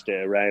they twist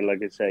it around.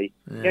 Like I say,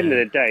 at the end of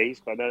the day, he's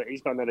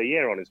got another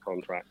year on his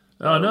contract.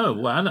 Oh no,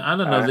 well,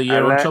 and another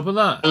year on top of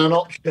that, and an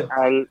option.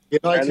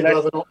 United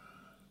have an option.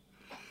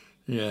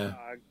 Yeah.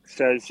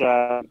 Says,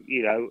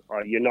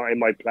 you're not in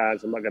my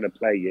plans. I'm not going to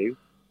play you.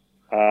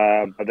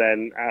 But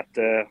then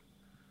after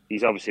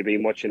he's obviously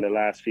been watching the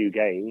last few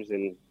games,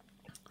 and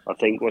I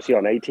think, what's he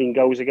on, 18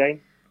 goals a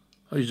game?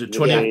 Oh, he's at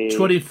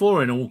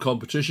 24 in all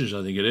competitions,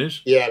 I think it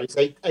is. Yeah, it's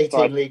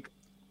 18 league.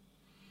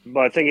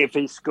 But I think if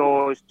he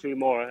scores 2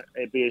 more,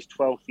 it'd be his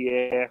 12th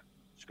year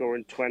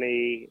scoring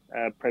 20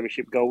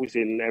 Premiership goals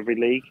in every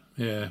league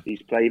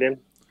he's played in.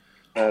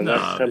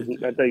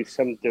 That's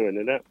something doing,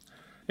 isn't it?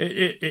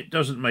 It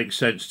doesn't make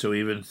sense to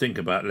even think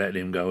about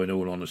letting him go. In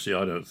all honesty,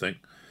 I don't think.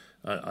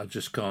 I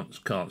just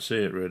can't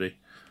see it really.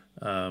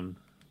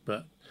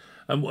 But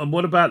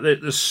what about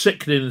the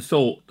sickening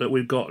thought that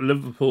we've got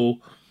Liverpool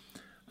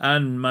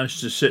and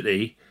Manchester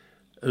City,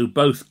 who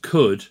both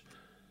could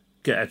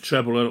get a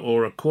treble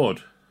or a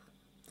quad?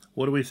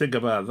 What do we think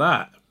about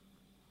that?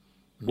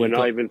 We're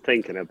not even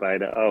thinking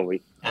about it, are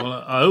we? Well,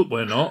 I hope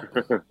we're not.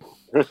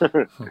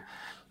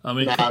 I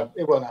mean, no,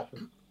 it won't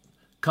happen.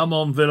 Come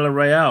on,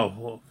 Villarreal.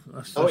 Well,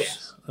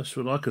 Yes. That's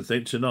what I could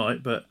think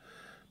tonight. But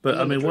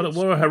I mean, what a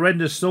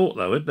horrendous thought,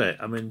 though, isn't it?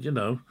 I mean, you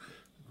know,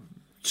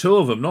 two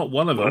of them, not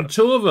one of them,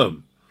 two of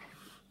them.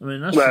 I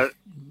mean,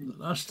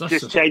 that's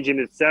just changing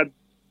the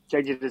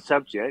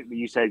subject.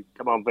 You said,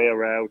 "Come on,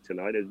 Villarreal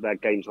tonight." There's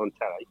that game's on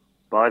telly,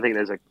 but I think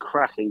there's a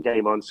cracking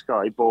game on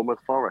Sky, Bournemouth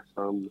Forest.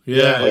 I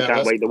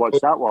can't wait to watch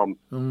that one.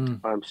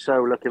 I'm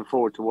so looking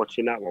forward to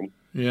watching that one.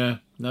 Yeah,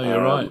 no,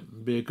 you're right.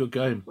 It'll be a good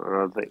game.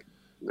 I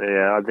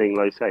think,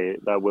 like I say,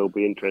 that will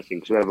be interesting.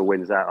 Because whoever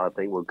wins that, I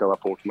think, will go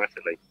up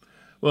automatically.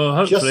 Well,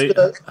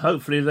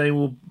 hopefully they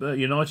will.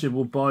 United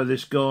will buy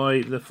this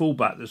guy, the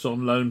fullback that's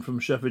on loan from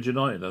Sheffield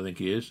United. I think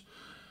he is.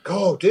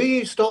 God, do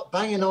you stop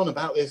banging on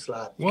about this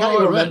lad? You Well,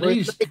 can't even remember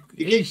he's-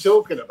 you keep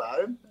talking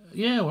about him.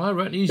 Yeah, well, I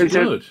reckon he's Who's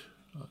it? good.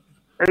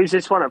 Who's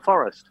this one at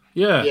Forest?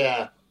 Yeah.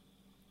 Yeah.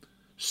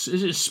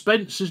 Is it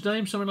Spence, his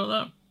name, something like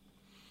that?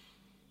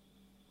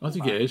 I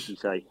think it is. You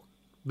say?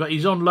 But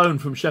he's on loan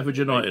from Sheffield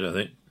United, I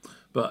think.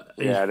 But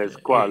Yeah, there's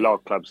quite a lot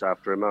of clubs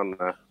after him, aren't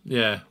there?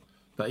 Yeah,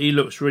 but he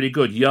looks really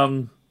good.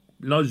 Young,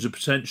 loads of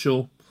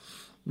potential,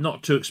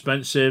 not too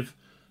expensive,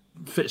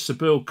 fits the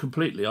bill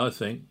completely, I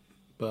think.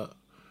 But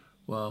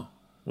well,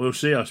 we'll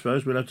see. I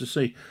suppose we'll have to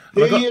see.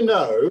 Do you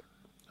know,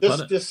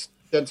 Pardon? just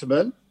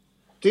gentlemen,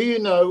 do you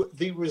know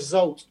the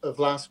result of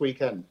last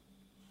weekend?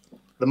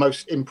 The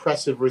most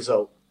impressive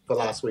result for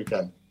last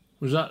weekend?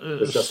 Was that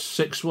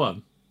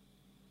 6-1?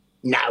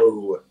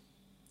 No.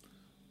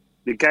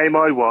 The game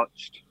I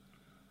watched.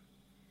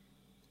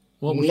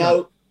 What was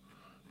No.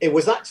 It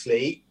was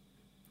actually,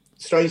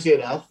 strangely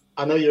enough,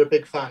 I know you're a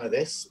big fan of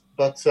this,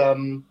 but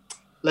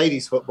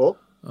ladies football.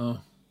 Oh.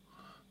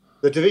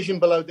 The division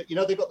below that,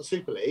 they've got the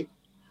Super League.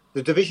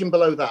 The division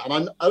below that,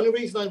 and the only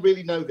reason I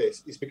really know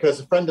this is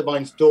because a friend of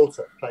mine's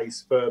daughter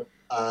plays for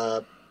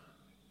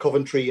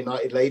Coventry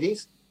United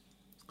Ladies.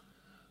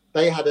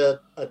 They had a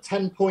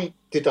 10-point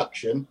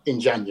deduction in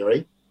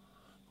January,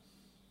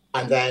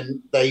 and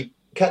then they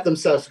kept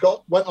themselves,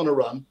 went on a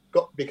run,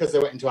 because they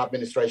went into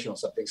administration or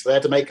something, so they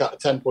had to make up a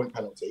 10-point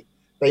penalty.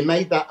 They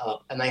made that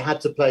up, and they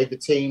had to play the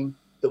team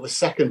that was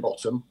second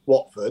bottom,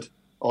 Watford,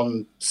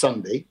 on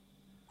Sunday,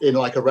 in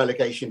like a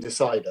relegation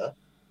decider.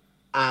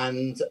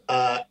 And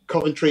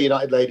Coventry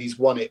United Ladies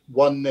won it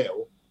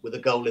 1-0 with a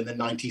goal in the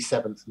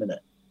 97th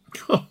minute.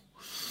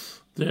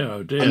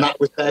 Oh, dear. And that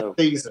was their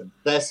season.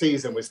 Their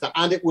season was that.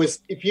 And it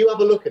was, if you have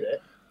a look at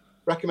it,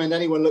 recommend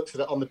anyone looks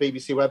at it on the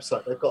BBC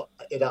website. They've got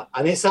it up.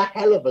 And it's a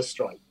hell of a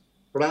strike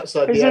from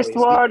outside the area.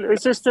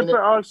 Is this the bit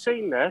I've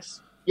seen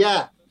this?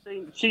 Yeah.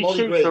 She Molly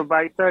shoots Green. from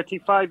about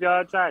 35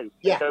 yards out.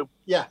 Yeah, So,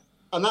 yeah.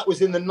 And that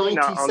was in the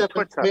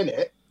 97th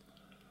minute.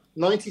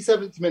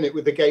 97th minute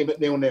with the game at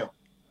 0-0.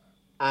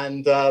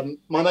 And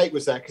my mate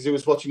was there because he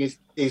was watching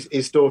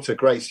his daughter,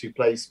 Grace, who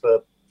plays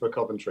for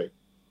Coventry.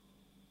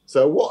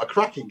 So what a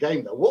cracking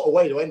game, though. What a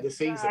way to end the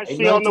season.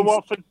 Actually, on the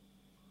Watford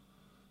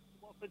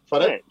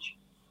pitch.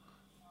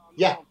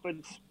 Yeah.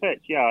 Watford's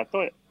pitch, yeah.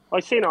 I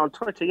seen it on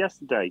Twitter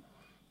yesterday.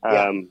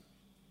 Yeah.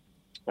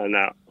 And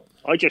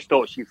I just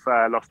thought she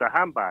lost her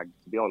handbag,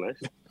 to be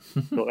honest.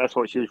 Thought that's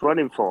what she was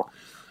running for.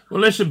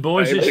 Well, listen,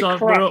 boys, It's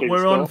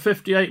we're on stuff.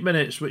 58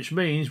 minutes, which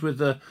means with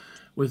the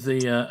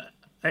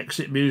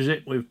exit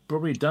music, we've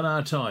probably done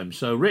our time.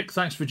 So, Rick,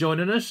 thanks for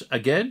joining us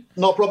again.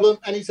 No problem.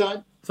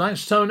 Anytime.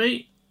 Thanks,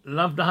 Tony.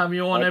 Love to have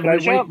you on My every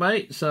pleasure. week,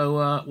 mate.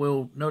 So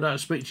we'll no doubt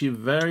speak to you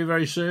very,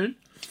 very soon.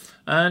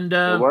 And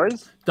No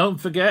worries. don't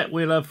forget,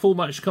 we'll have full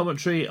match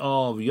commentary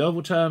of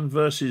Yeoviltown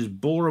versus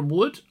Boreham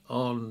Wood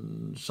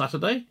on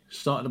Saturday,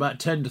 starting about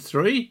 10 to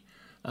 3.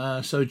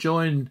 So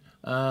join.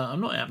 I'm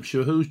not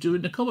sure who's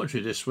doing the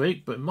commentary this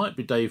week, but it might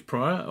be Dave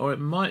Pryor or it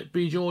might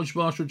be George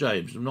Marshall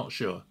James. I'm not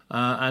sure.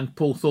 And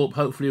Paul Thorpe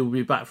hopefully will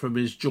be back from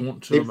his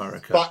jaunt to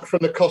America. Back from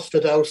the Costa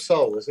del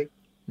Sol, is he?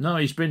 No,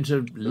 he's been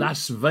to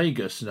Las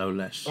Vegas, no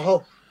less.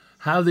 Oh,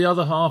 How the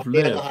other half the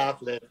live. other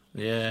half live.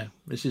 Yeah,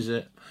 this is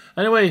it.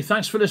 Anyway,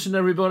 thanks for listening,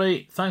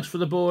 everybody. Thanks for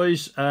the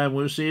boys, and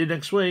we'll see you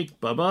next week.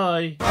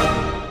 Bye-bye.